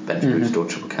 bench boost or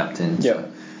triple captain. So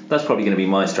that's probably going to be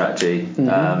my strategy.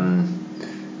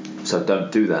 So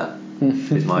don't do that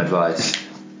is my advice.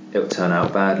 It'll turn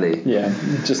out badly.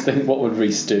 Just think, what would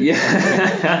Reece do?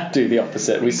 Do the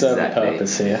opposite. We serve a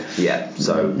purpose here.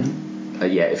 So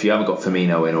if you haven't got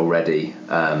Firmino in already,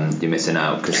 you're missing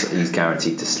out because he's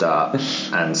guaranteed to start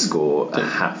and score a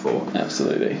hatful.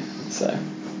 Absolutely. So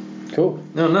cool.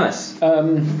 Oh, nice. I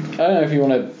don't know if you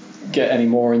want to get any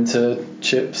more into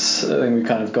chips. I think we've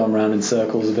kind of gone round in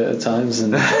circles a bit at times,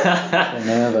 and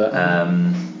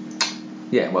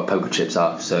Yeah, well, poker chips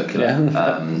are circular.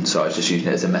 Yeah. So I was just using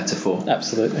it as a metaphor.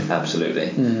 Absolutely.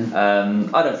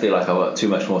 I don't feel like I've got too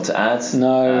much more to add.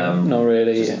 No, not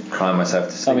really. Just crying myself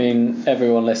to sleep. I mean,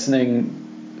 everyone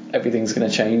listening, everything's going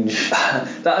to change by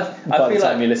the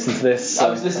time you listen to this. So. I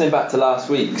was listening back to last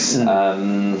week's,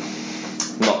 not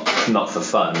for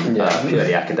fun,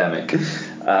 purely academic.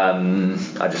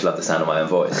 I just love the sound of my own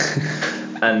voice.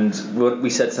 And we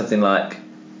said something like,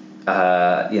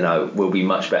 we'll be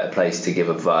much better placed to give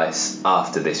advice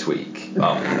after this week.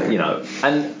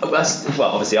 And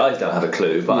obviously I don't have a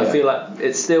clue, but I feel like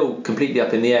it's still completely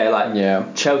up in the air.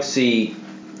 Like Chelsea,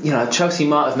 Chelsea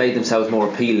might have made themselves more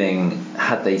appealing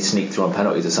had they sneaked through on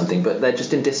penalties or something, but they're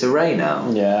just in disarray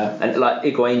now. Yeah. And like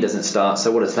Higuain doesn't start,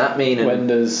 so what does that mean? And when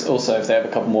does also, if they have a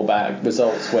couple more bad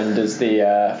results, when does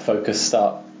the focus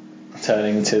start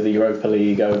turning to the Europa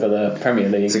League over the Premier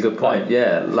League? It's a good point.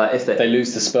 Like if they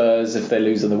lose to Spurs, if they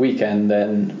lose on the weekend,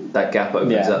 then that gap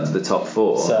opens up to the top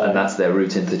four, and that's their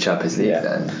route into the Champions League.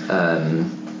 Then,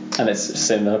 and it's a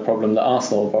similar problem that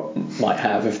Arsenal might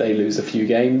have if they lose a few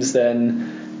games.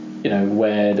 Then,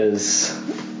 where does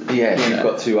you've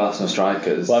got two Arsenal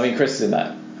strikers. Well, I mean, Chris is in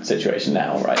that situation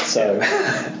now, right? So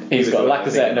he's got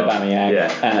Lacazette and Aubameyang,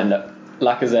 and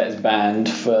Lacazette is banned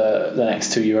for the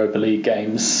next 2 Europa League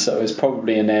games, so it's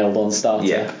probably a nailed-on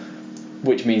starter,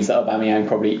 which means that Aubameyang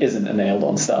probably isn't a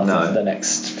nailed-on starter for the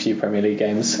next few Premier League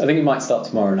games. I think he might start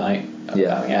tomorrow night,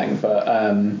 Aubameyang, but...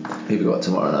 who have we got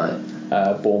tomorrow night?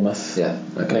 Bournemouth. Yeah,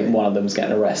 okay. I think one of them's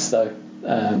getting a rest, though.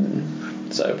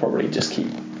 So probably just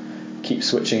keep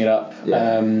switching it up.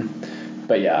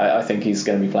 But I think he's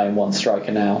going to be playing one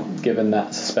striker now, given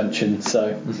that suspension.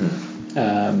 So,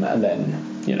 and then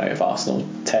if Arsenal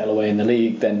tail away in the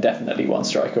league, then definitely one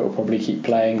striker will probably keep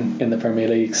playing in the Premier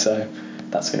League. So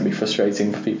that's going to be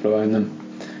frustrating for people who own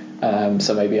them.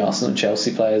 So maybe Arsenal and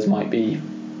Chelsea players might be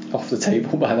off the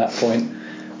table by that point.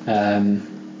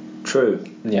 True.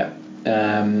 Yeah.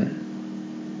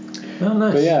 Oh,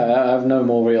 nice. But I have no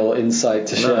more real insight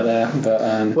to share there.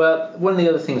 But well, one of the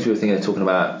other things we were thinking of talking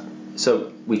about,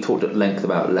 so we talked at length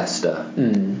about Leicester,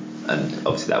 and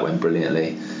obviously that went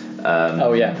brilliantly.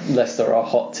 Leicester are a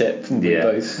hot tip. We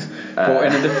both brought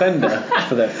in a defender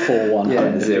for their 4-1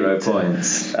 home defeat. 0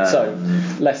 points. So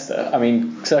Leicester, I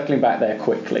mean, circling back there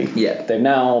quickly, they've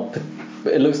now...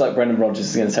 It looks like Brendan Rodgers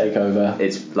is going to take over.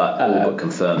 It's like all but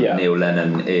confirmed. Neil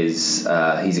Lennon is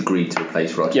he's agreed to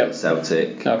replace Rodgers at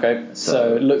Celtic. Okay,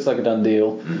 so it looks like a done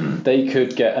deal. They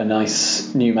could get a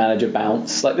nice new manager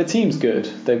bounce. Like, the team's good.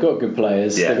 They've got good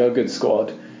players. They've got a good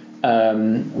squad. I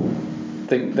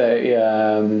think they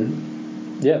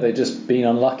they've just been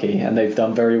unlucky, and they've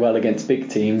done very well against big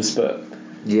teams, but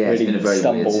it's been a very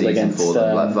stumbled weird season against for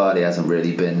them. Like, Vardy hasn't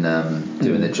really been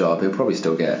doing the job. He'll probably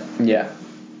still get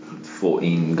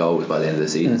 14 goals by the end of the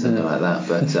season, something like that.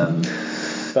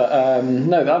 But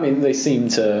no, I mean, they seem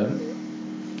to.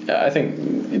 I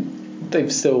think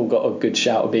they've still got a good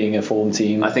shout of being a form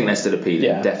team. I think they're still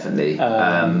appealing, definitely.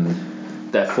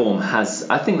 Their form has.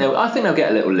 I think they'll get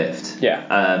a little lift.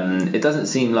 It doesn't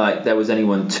seem like there was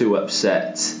anyone too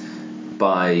upset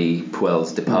by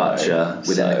Puel's departure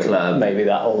within the club. Maybe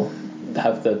that'll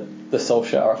have the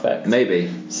Solskjaer effect. Maybe.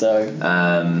 So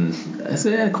it's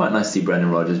quite nice to see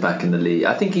Brendan Rodgers back in the league.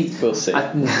 I think we'll see.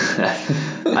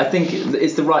 I think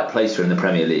it's the right place for him in the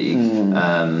Premier League.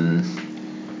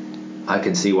 I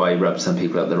can see why he rubbed some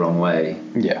people up the wrong way.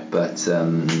 But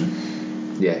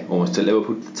almost took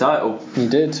Liverpool to the title. He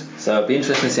did. So it'll be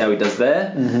interesting to see how he does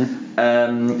there.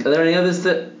 Are there any others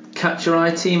that catch your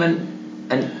eye, team?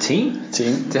 That's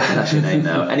your name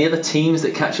now. Any other teams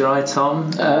that catch your eye,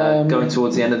 Tom, going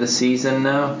towards the end of the season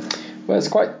now? Well, it's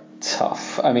quite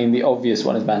tough. I mean, the obvious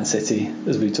one is Man City,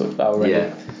 as we talked about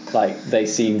already. Like, they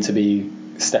seem to be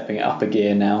stepping it up a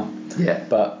gear now.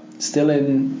 But still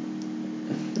in...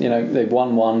 they've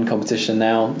won one competition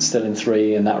now, still in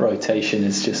 3, and that rotation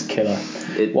is just killer.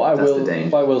 What I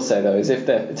will say, though, is if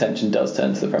their attention does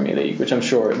turn to the Premier League, which I'm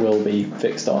sure it will be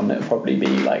fixed on, it'll probably be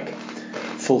like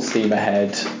full steam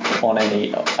ahead on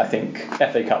any. I think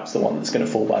FA Cup's the one that's going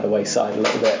to fall by the wayside a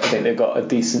little bit. I think they've got a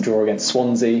decent draw against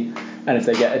Swansea, and if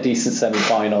they get a decent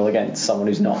semi-final against someone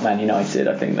who's not Man United,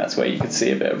 I think that's where you could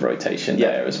see a bit of rotation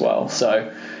there as well.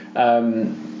 So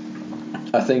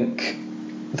I think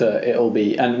that it'll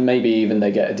be, and maybe even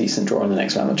they get a decent draw in the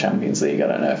next round of the Champions League. I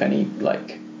don't know if any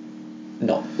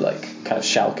not kind of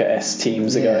Schalke-esque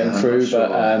teams are going through,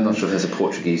 but I'm not sure if there's a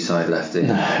Portuguese side left in.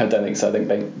 No, I don't think so. I think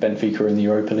Benfica are in the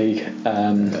Europa League,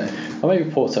 or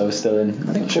maybe Porto is still in.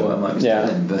 I think Porto might be still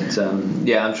in, but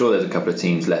I'm sure there's a couple of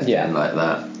teams left in like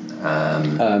that.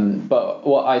 But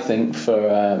what I think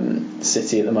for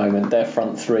City at the moment, their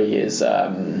front three is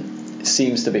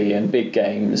seems to be in big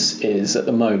games is at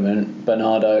the moment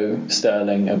Bernardo,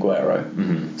 Sterling,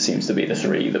 Aguero seems to be the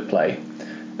three that play.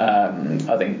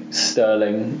 I think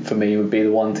Sterling for me would be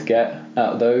the one to get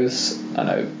out of those. I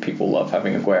know people love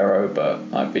having Aguero, but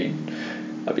I'd be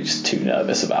just too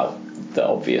nervous about the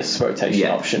obvious rotation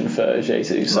option for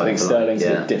Jesus. I think Sterling's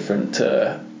a bit different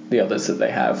to the others that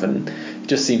they have, and he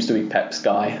just seems to be Pep's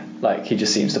guy. Like, he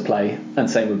just seems to play, and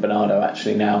same with Bernardo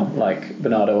actually now. Like,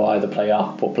 Bernardo will either play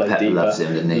up or play Pep deeper. Loves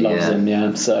him, doesn't he? Loves him,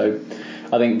 yeah. So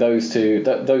I think those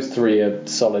three are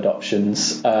solid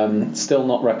options. Still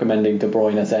not recommending De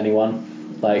Bruyne to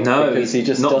anyone. Like, no, because he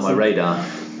just not doesn't, on my radar.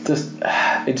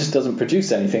 It just doesn't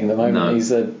produce anything at the moment. No. He's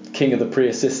the king of the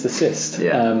pre-assist.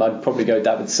 Yeah. I'd probably go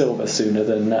David Silva sooner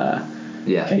than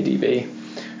KDB.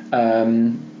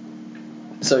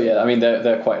 So yeah, I mean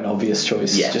they're quite an obvious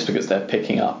choice just because they're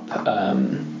picking up.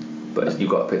 But you've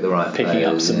got to pick the right picking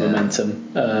players, up some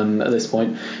momentum at this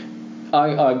point.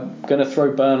 I'm going to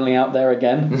throw Burnley out there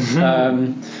again.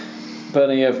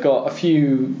 Burnley have got a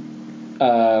few.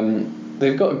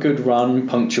 They've got a good run,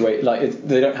 punctuate. Like,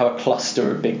 they don't have a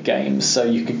cluster of big games, so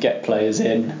you could get players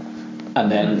in,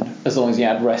 and then as long as you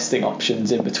had resting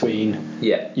options in between,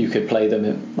 you could play them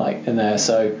in there.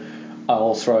 So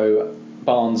I'll throw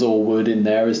Barnes or Wood in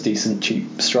there as decent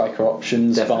cheap striker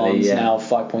options. Barnes now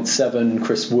 5.7,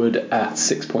 Chris Wood at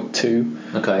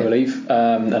 6.2, I believe,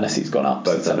 unless he's gone up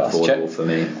both since I last checked. For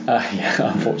me.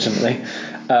 Unfortunately.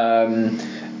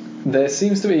 There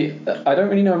seems to be, I don't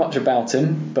really know much about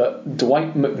him, but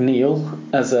Dwight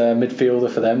McNeil as a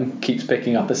midfielder for them keeps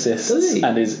picking up assists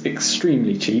and is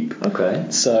extremely cheap. Okay.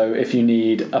 So if you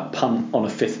need a punt on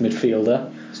a fifth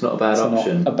midfielder, it's not a bad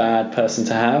option. Not a bad person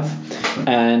to have.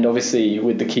 And obviously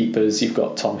with the keepers, you've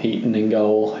got Tom Heaton in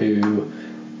goal, who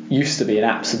used to be an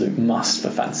absolute must for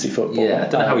fantasy football. Yeah, I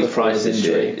don't know how he's priced this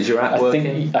year. Is your app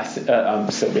working?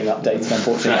 I'm still being updated,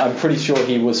 unfortunately. I'm pretty sure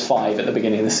he was 5 at the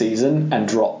beginning of the season and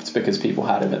dropped because people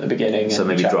had him at the beginning. So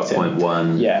maybe dropped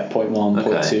 0.1. Yeah, 0.1,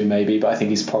 0.2 maybe, but I think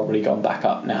he's probably gone back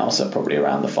up now, so probably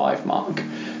around the 5 mark.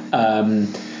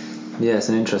 Yeah, it's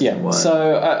an interesting one.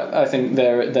 So I think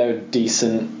they're a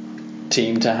decent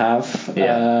team to have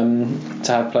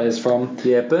players from.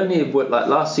 Yeah, Burnley were, like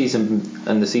last season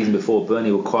and the season before,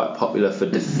 Burnley were quite popular for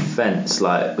defence.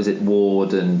 Like, was it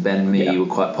Ward and Ben Mee were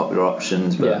quite popular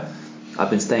options, but I've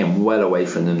been staying well away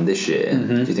from them this year.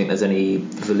 Do you think there's any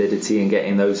validity in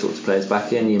getting those sorts of players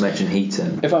back in? You mentioned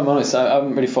Heaton. If I'm honest, I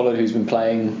haven't really followed who's been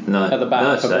playing at the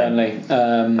back for Burnley.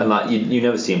 And like you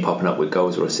never see him popping up with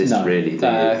goals or assists, really. Do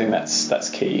you? I think that's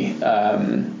key.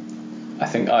 I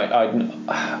think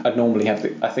I'd normally have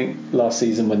I think last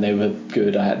season when they were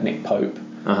good, I had Nick Pope.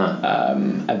 I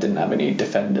didn't have any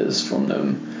defenders from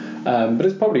them. But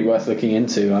it's probably worth looking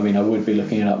into. I mean, I would be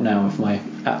looking it up now if my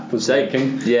app was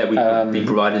working. Yeah, we'd be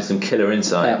providing some killer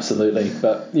insight. Absolutely.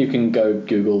 But you can go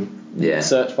Google,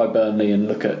 search by Burnley and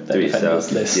look at their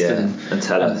defenders list. And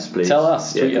tell us, please. Tell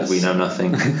us, tweet us. We know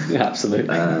nothing.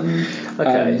 Absolutely.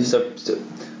 Okay, so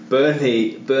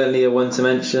Burnley are one to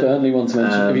mention. Have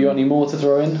you got any more to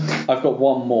throw in? I've got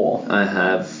one more. I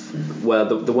have. Well,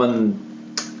 the one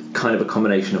kind of a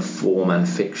combination of form and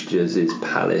fixtures is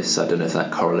Palace. I don't know if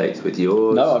that correlates with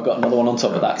yours. No, I've got another one on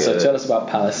top of that. Good. So tell us about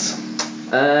Palace.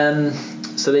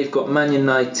 So they've got Man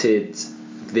United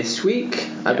this week,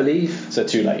 I believe. So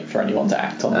too late for anyone to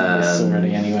act on this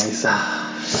already anyway. So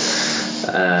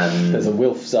there's a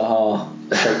Wilf Zaha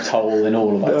shaped hole in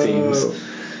all of our teams.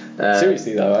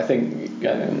 Seriously though, I think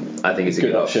it's a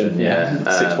good option.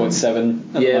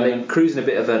 6.7. They're cruising a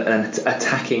bit of an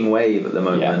attacking wave at the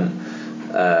moment.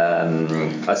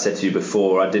 I said to you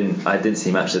before, I didn't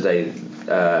see Match of the Day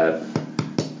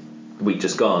week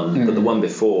just gone, but the one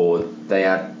before they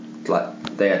had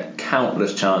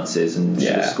countless chances and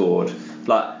should have scored.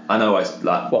 Well,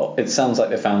 it sounds like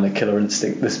they found the killer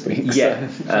instinct this week. Yeah.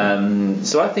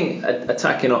 So I think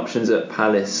attacking options at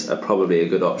Palace are probably a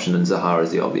good option, and Zaha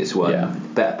is the obvious one. Yeah.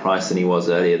 Better price than he was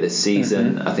earlier this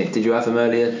season. I think. Did you have him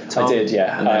earlier, Tom? I did.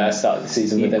 Yeah. I started the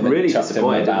season with him. Really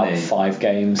disappointed. About 5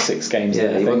 games, 6 games.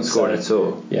 Yeah, he wasn't scoring at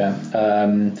all. Yeah.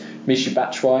 Michy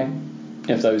Batshuayi.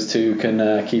 If those two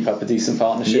can keep up a decent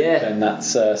partnership, then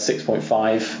that's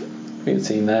 6.5 for the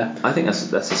team there. I think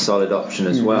that's a solid option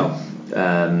as well.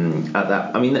 At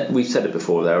that, I mean, we've said it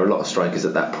before. There are a lot of strikers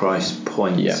at that price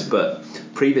point, but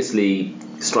previously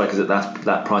strikers at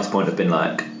that price point have been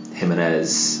like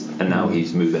Jimenez, and now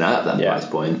he's moving out at that price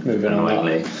point.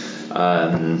 Annoyingly.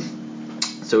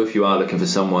 So if you are looking for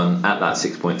someone at that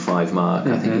 6.5 mark,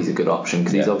 I think he's a good option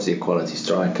because he's obviously a quality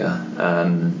striker.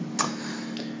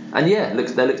 And there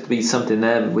looks to be something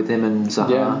there with him and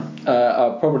Zaha. Yeah,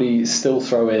 I'll probably still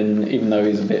throw in, even though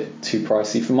he's a bit too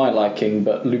pricey for my liking,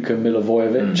 but Luka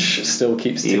Milivojevic still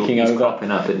keeps ticking over. He's cropping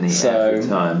up, isn't he, every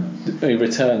time. He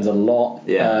returns a lot.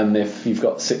 Yeah. If you've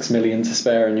got $6 million to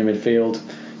spare in your midfield,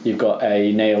 you've got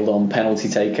a nailed-on penalty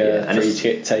taker, free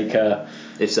kick taker.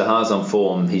 If Zaha's on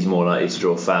form, he's more likely to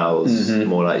draw fouls,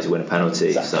 more likely to win a penalty.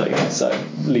 Exactly. So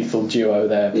lethal duo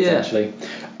there, potentially. Yeah.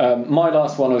 My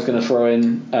last one I was going to throw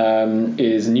in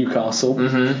is Newcastle.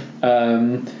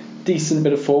 Decent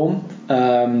bit of form,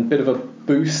 bit of a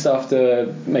boost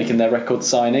after making their record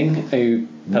signing, who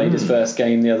played his first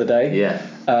game the other day. Yeah.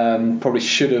 Probably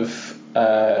should have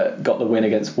got the win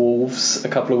against Wolves a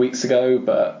couple of weeks ago,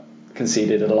 but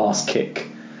conceded a last kick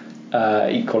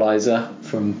equaliser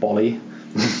from Bolly.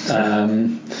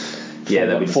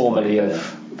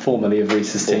 Formerly of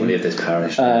Reese's team. Formerly of this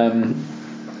parish.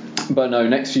 But no,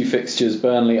 next few fixtures: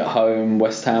 Burnley at home,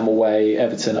 West Ham away,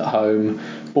 Everton at home,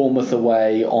 Bournemouth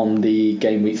away on the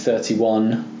game week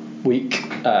 31 week,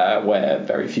 where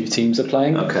very few teams are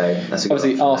playing. Okay, that's a good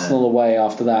obviously option Arsenal away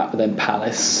after that, but then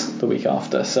Palace the week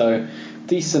after. So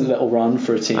decent little run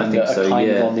for a team that are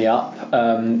kind of on the up.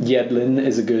 Yedlin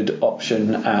is a good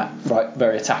option at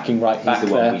very attacking right back there. He's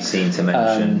the one we seem to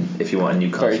mention if you want a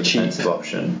Newcastle defensive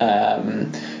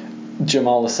option.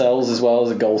 Jamal Lascelles as well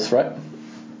as a goal threat.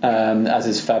 As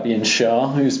is Fabian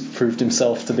Schär, who's proved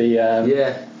himself to be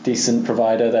a decent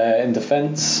provider there in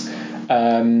defence.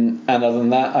 And other than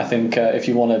that, I think if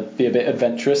you want to be a bit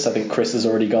adventurous, I think Chris has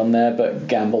already gone there, but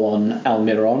gamble on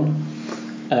Almiron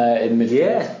in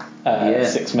midfield.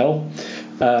 6 mil.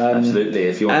 Absolutely.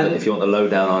 If you want the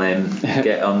lowdown on him,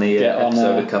 get on the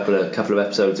episode a couple of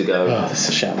episodes ago. Oh, this is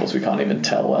a shambles. We can't even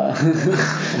tell.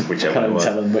 Whichever it was.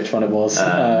 Tell them which one it was.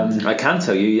 I can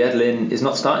tell you, Yedlin is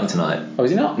not starting tonight. Oh, is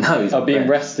he not? No, he's being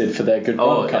rested for their good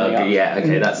run coming up. Yeah,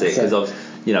 okay, that's it. Because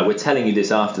we're telling you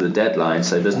this after the deadline,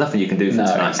 so there's nothing you can do for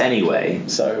tonight anyway.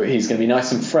 So he's going to be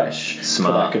nice and fresh for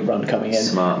that good run coming in.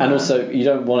 Smart, and also, you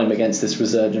don't want him against this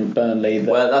resurgent Burnley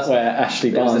where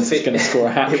Ashley Barnes is going to score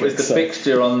a hat-trick. It was the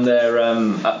fixture on their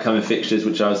upcoming fixtures,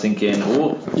 which I was thinking,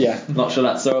 not sure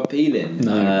that's so appealing.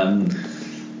 No.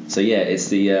 It's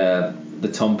the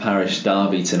Tom Parrish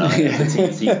derby tonight. The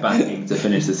teams he's backing to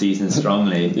finish the season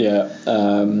strongly. Yeah.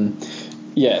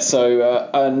 So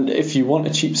and if you want a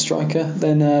cheap striker,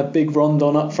 then Big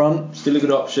Rondon up front, still a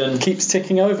good option, keeps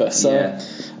ticking over. So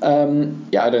I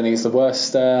don't think it's the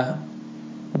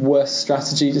worst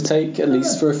strategy to take, at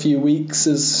least for a few weeks,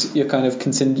 as your kind of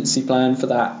contingency plan for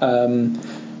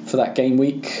that game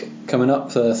week coming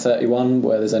up for 31,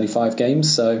 where there's only 5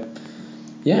 games. So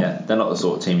they're not the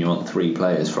sort of team you want 3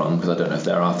 players from, because I don't know if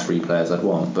there are 3 players I'd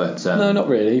want, but no, not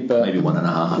really, but maybe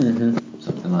 1.5,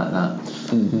 something like that.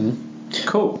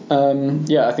 Cool.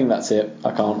 I think that's it.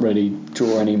 I can't really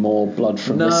draw any more blood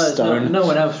from this stone. No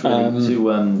one else really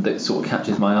that sort of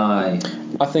catches my eye.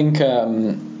 I think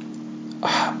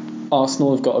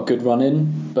Arsenal have got a good run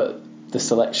in, but the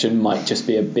selection might just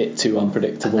be a bit too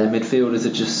unpredictable. And their midfielders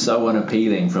are just so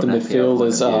unappealing from the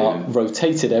midfielders are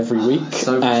rotated every week.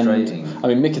 So frustrating. And,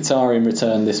 Mkhitaryan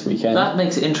returned this weekend. That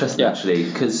makes it interesting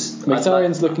actually, because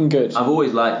Mkhitaryan's looking good. I've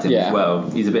always liked him as well.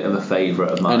 He's a bit of a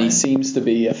favourite of mine. And he seems to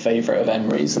be a favourite of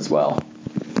Emery's as well.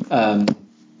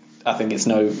 I think it's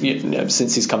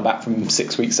since he's come back from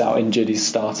 6 weeks out injured, he's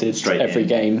started every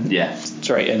game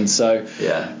straight in. So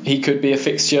he could be a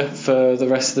fixture for the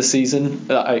rest of the season.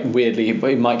 Weirdly,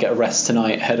 he might get a rest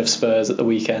tonight ahead of Spurs at the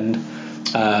weekend.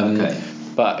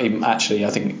 But I think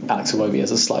Alex Iwobi has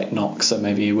a slight knock, so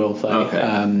maybe he will play.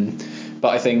 But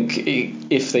I think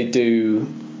if they do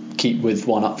keep with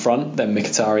one up front, then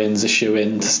Mkhitaryan's a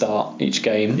shoe-in to start each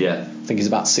game. I think he's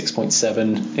about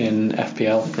 6.7 in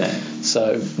FPL.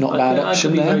 So not a bad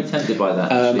option there. I could be very tempted by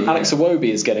that. Alex Iwobi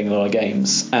is getting a lot of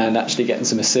games and actually getting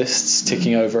some assists,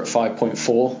 ticking over at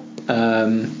 5.4.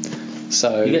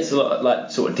 So he gets a lot,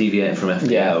 like, sort of deviating from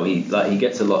FPL. He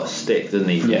gets a lot of stick, doesn't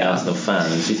he, from the Arsenal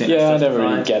fans? Do you think I never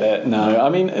really get it. No, I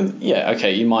mean,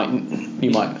 you might.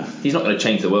 He's not going to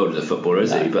change the world as a footballer,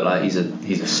 is he? But he's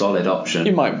a solid option.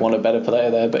 You might want a better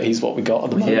player there, but he's what we got at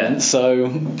the moment. So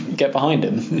get behind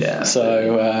him.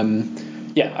 So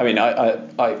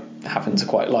I happen to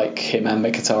quite like him and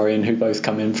Mkhitaryan, who both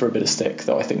come in for a bit of stick.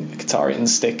 Though I think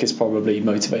Mkhitaryan's stick is probably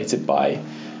motivated by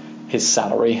his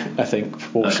salary, I think,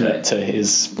 proportionate to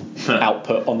his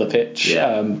output on the pitch.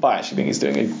 But I actually think he's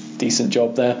doing a decent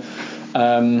job there.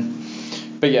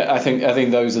 But I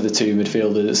think those are the 2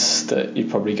 midfielders that you'd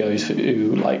probably go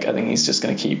to. I think he's just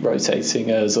going to keep rotating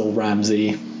Ozil,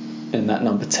 Ramsey in that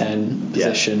number 10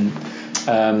 position.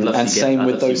 And same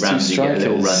with those two strikers. Get a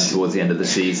little run towards the end of the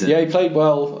season. Yeah, he played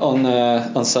well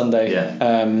on Sunday.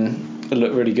 Yeah. It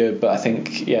looked really good, but I think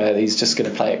he's just going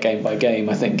to play it game by game.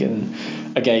 I think in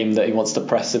a game that he wants to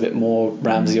press a bit more,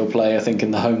 Ramsey will play. I think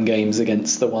in the home games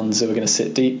against the ones who are going to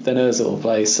sit deep, then Ozil will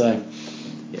play. So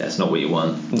yeah, it's not what you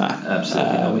want. Nah,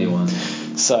 absolutely not what you want.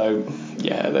 So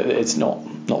yeah, it's not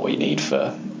what you need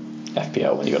for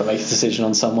FPL when you've got to make a decision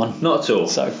on someone. Not at all.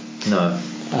 So no.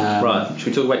 Right, should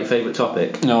we talk about your favourite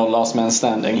topic? No, last man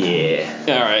standing. Yeah.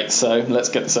 Alright, so let's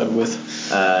get this over with.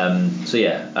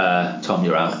 Tom,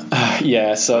 you're out.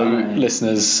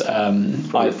 Listeners...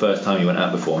 Probably the first time you went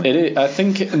out before me. It is, I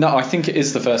think it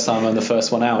is the first time I'm the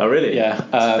first one out. Oh, really? Yeah.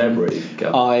 February.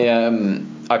 Go.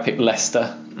 I picked Leicester,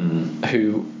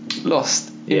 who lost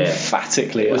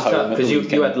emphatically at home. Because you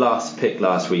had pick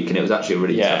last week, and it was actually a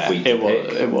really tough week to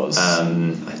pick. It was.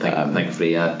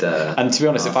 Thankfully, I had... and to be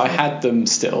honest, if I had them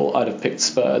still, I'd have picked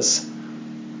Spurs.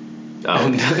 Oh,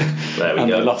 there we go.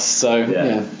 And they lost, so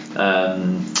yeah.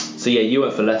 You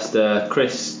went for Leicester.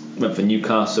 Chris went for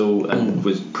Newcastle and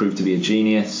was proved to be a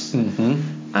genius.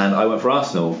 Mm-hmm. And I went for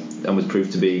Arsenal and was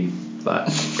proved to be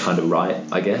kind of right,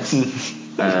 I guess.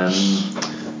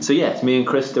 So it's me and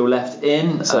Chris still left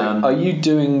in. So are you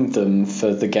doing them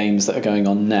for the games that are going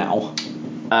on now?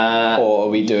 Or are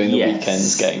we doing the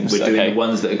weekend's games? We're doing the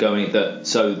ones that are going...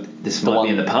 So this might be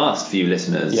in the past for you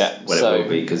listeners. Yeah, it will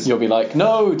be. Cause you'll be like,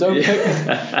 no, don't pick...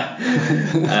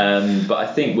 But I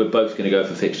think we're both going to go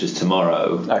for fixtures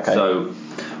tomorrow. Okay. So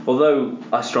although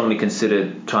I strongly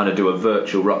considered trying to do a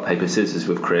virtual rock, paper, scissors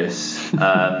with Chris, we're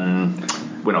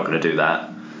not going to do that.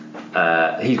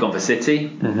 He's gone for City,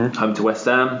 home to West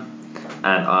Ham,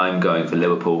 and I'm going for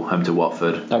Liverpool, home to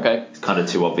Watford. Okay. It's kind of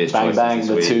two obvious choices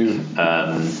this week.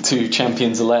 Two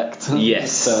champions elect.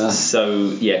 Yes.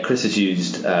 Chris has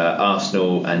used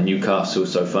Arsenal and Newcastle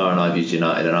so far, and I've used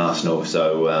United and Arsenal,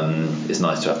 so it's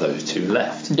nice to have those two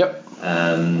left. Yep.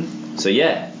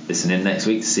 Listen in next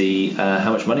week to see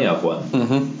how much money I've won.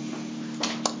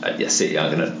 City are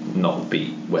going to not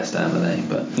beat West Ham, are they?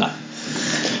 But no.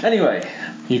 Anyway.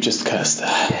 You've just cursed.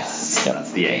 Yes,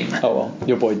 that's the aim. Oh well,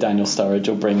 your boy Daniel Sturridge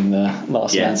will bring the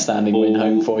last man standing win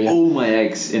home for you. All my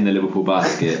eggs in the Liverpool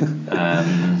basket.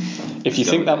 If you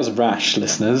think that was rash,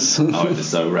 listeners. It was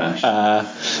so rash.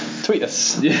 Tweet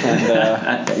us.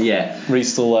 And,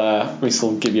 Reece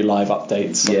will give you live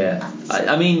updates.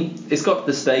 I mean, it's got to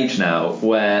the stage now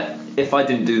where if I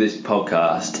didn't do this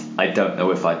podcast, I don't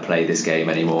know if I'd play this game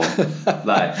anymore.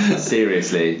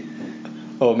 Seriously.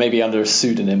 Or maybe under a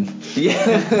pseudonym. It's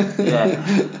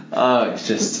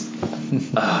just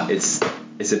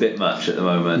it's a bit much at the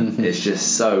moment. It's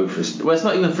just so frustrating. Well, it's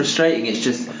not even frustrating, it's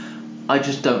just I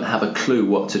just don't have a clue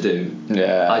what to do.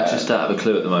 I just don't have a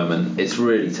clue at the moment. It's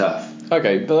really tough.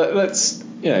 Okay, but let's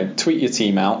tweet your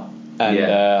team out and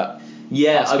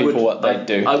ask people what they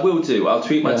do. I will do. I'll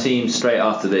tweet my team straight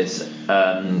after this.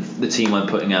 The team I'm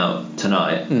putting out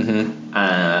tonight.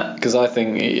 Because I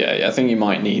think you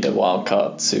might need a wild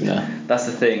card sooner. That's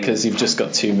the thing. Because you've just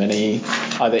got too many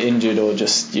either injured or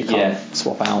just you can't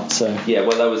swap out. So there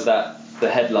was the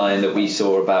headline that we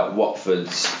saw about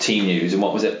Watford's team news, and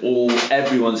what was it?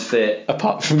 Everyone's fit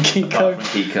apart from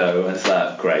Kiko. And it's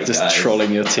great. Just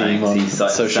trolling your team on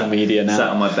social media now. Sat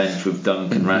on my bench with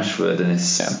Duncan Rashford, and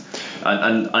it's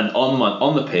and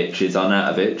on the pitch is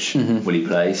Arnautovic. Will he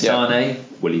play? Sane.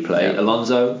 Will he play?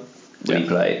 Alonso. Will he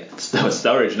play?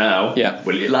 Sturridge now.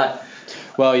 Will he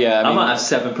Well, I might have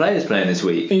 7 players playing this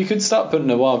week. You could start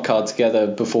putting a wild card together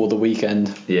before the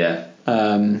weekend.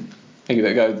 Give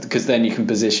it a go, because then you can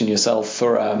position yourself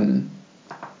for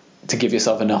to give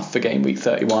yourself enough for game week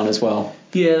 31 as well.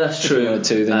 Yeah, that's true. If you wanted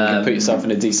to, then you can put yourself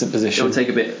in a decent position. It'll take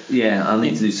a bit. I'll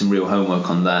need to do some real homework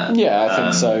on that. Yeah, I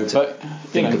think so. But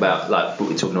think about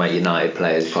we're talking about United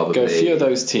players probably. Go a few of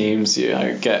those teams.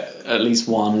 Get at least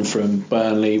one from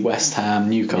Burnley, West Ham,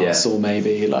 Newcastle,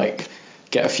 maybe.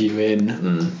 Get a few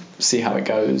in. See how it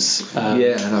goes.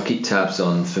 And I'll keep tabs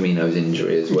on Firmino's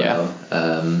injury as well.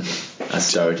 As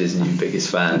Sturridge is your biggest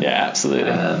fan. Yeah,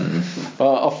 absolutely. Well,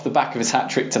 off the back of his hat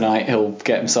trick tonight, he'll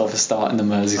get himself a start in the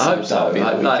Merseyside derby.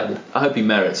 I hope he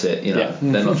merits it. They're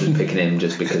not just picking him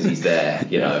just because he's there.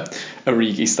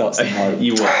 Origi starts tomorrow.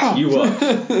 You watch.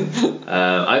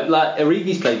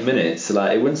 Origi's played minutes.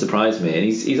 It wouldn't surprise me, and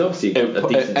he's obviously a decent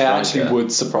striker. It actually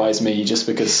would surprise me just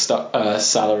because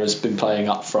Salah has been playing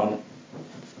up front.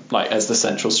 As the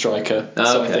central striker.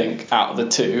 So I think out of the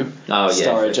two,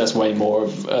 Sturridge has way more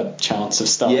of a chance of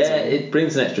starting. Yeah, it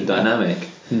brings an extra dynamic.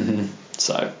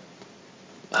 So,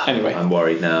 anyway. I'm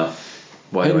worried now.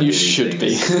 Why do I do these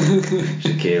things?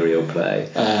 Shaqiri will play.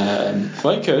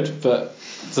 Well, he could, but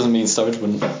Doesn't mean Sturridge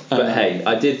wouldn't. But hey,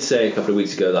 I did say a couple of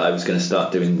weeks ago that I was going to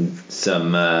start doing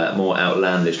some more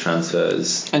outlandish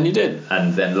transfers. And you did.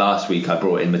 And then last week I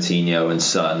brought in Moutinho and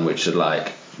Son, which are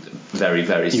like very,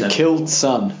 very You killed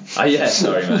Son. Oh, yeah,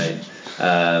 sorry, mate.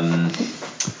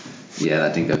 Yeah,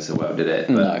 that didn't go so well, did it?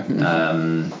 But,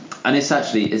 no. And it's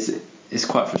actually... It's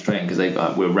quite frustrating because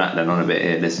we're rattling on a bit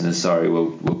here, listeners. Sorry,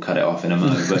 we'll cut it off in a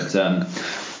moment.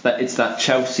 But it's that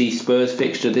Chelsea Spurs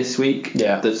fixture this week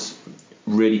that's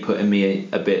really putting me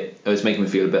a bit. It's making me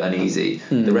feel a bit uneasy.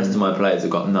 The rest of my players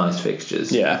have got nice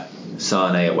fixtures. Yeah.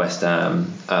 Sane at West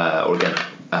Ham, or again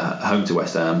home to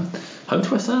West Ham. Home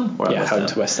to West Ham? Home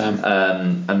to West Ham.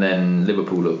 And then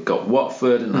Liverpool have got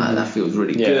Watford, and that feels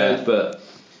really good. But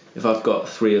if I've got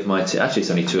three of my actually it's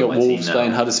only two of my Wolves team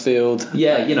playing now. Huddersfield.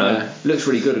 Looks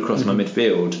really good across my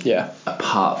midfield. Yeah.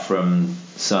 Apart from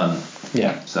Son.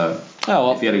 Yeah. So if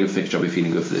you had a good fixture, I'll be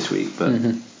feeling good for this week, but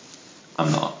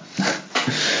I'm not.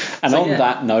 And so, on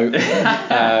that note,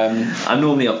 I'm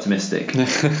normally optimistic.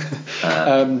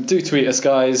 Do tweet us,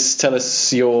 guys. Tell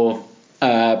us your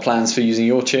plans for using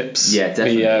your chips. Yeah,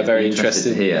 definitely. Be very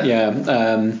interested to hear.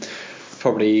 Yeah.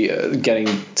 Probably getting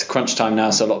to crunch time now,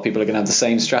 so a lot of people are going to have the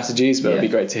same strategies, but it'd be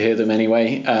great to hear them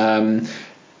anyway.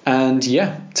 And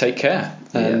take care.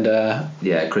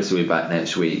 And Chris will be back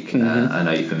next week. I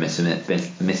know you've been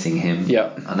missing him.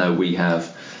 Yeah, I know we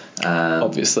have.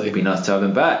 Obviously, it'd be nice to have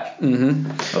him back.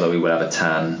 Although we will have a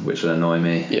tan, which will annoy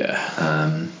me.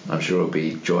 Yeah. I'm sure it'll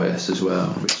be joyous as well.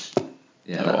 Which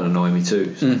that'll annoy me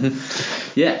too. So.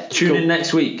 Tune in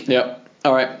next week. Yep.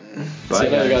 All right. Bye, See you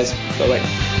later, guys. Bye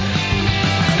bye.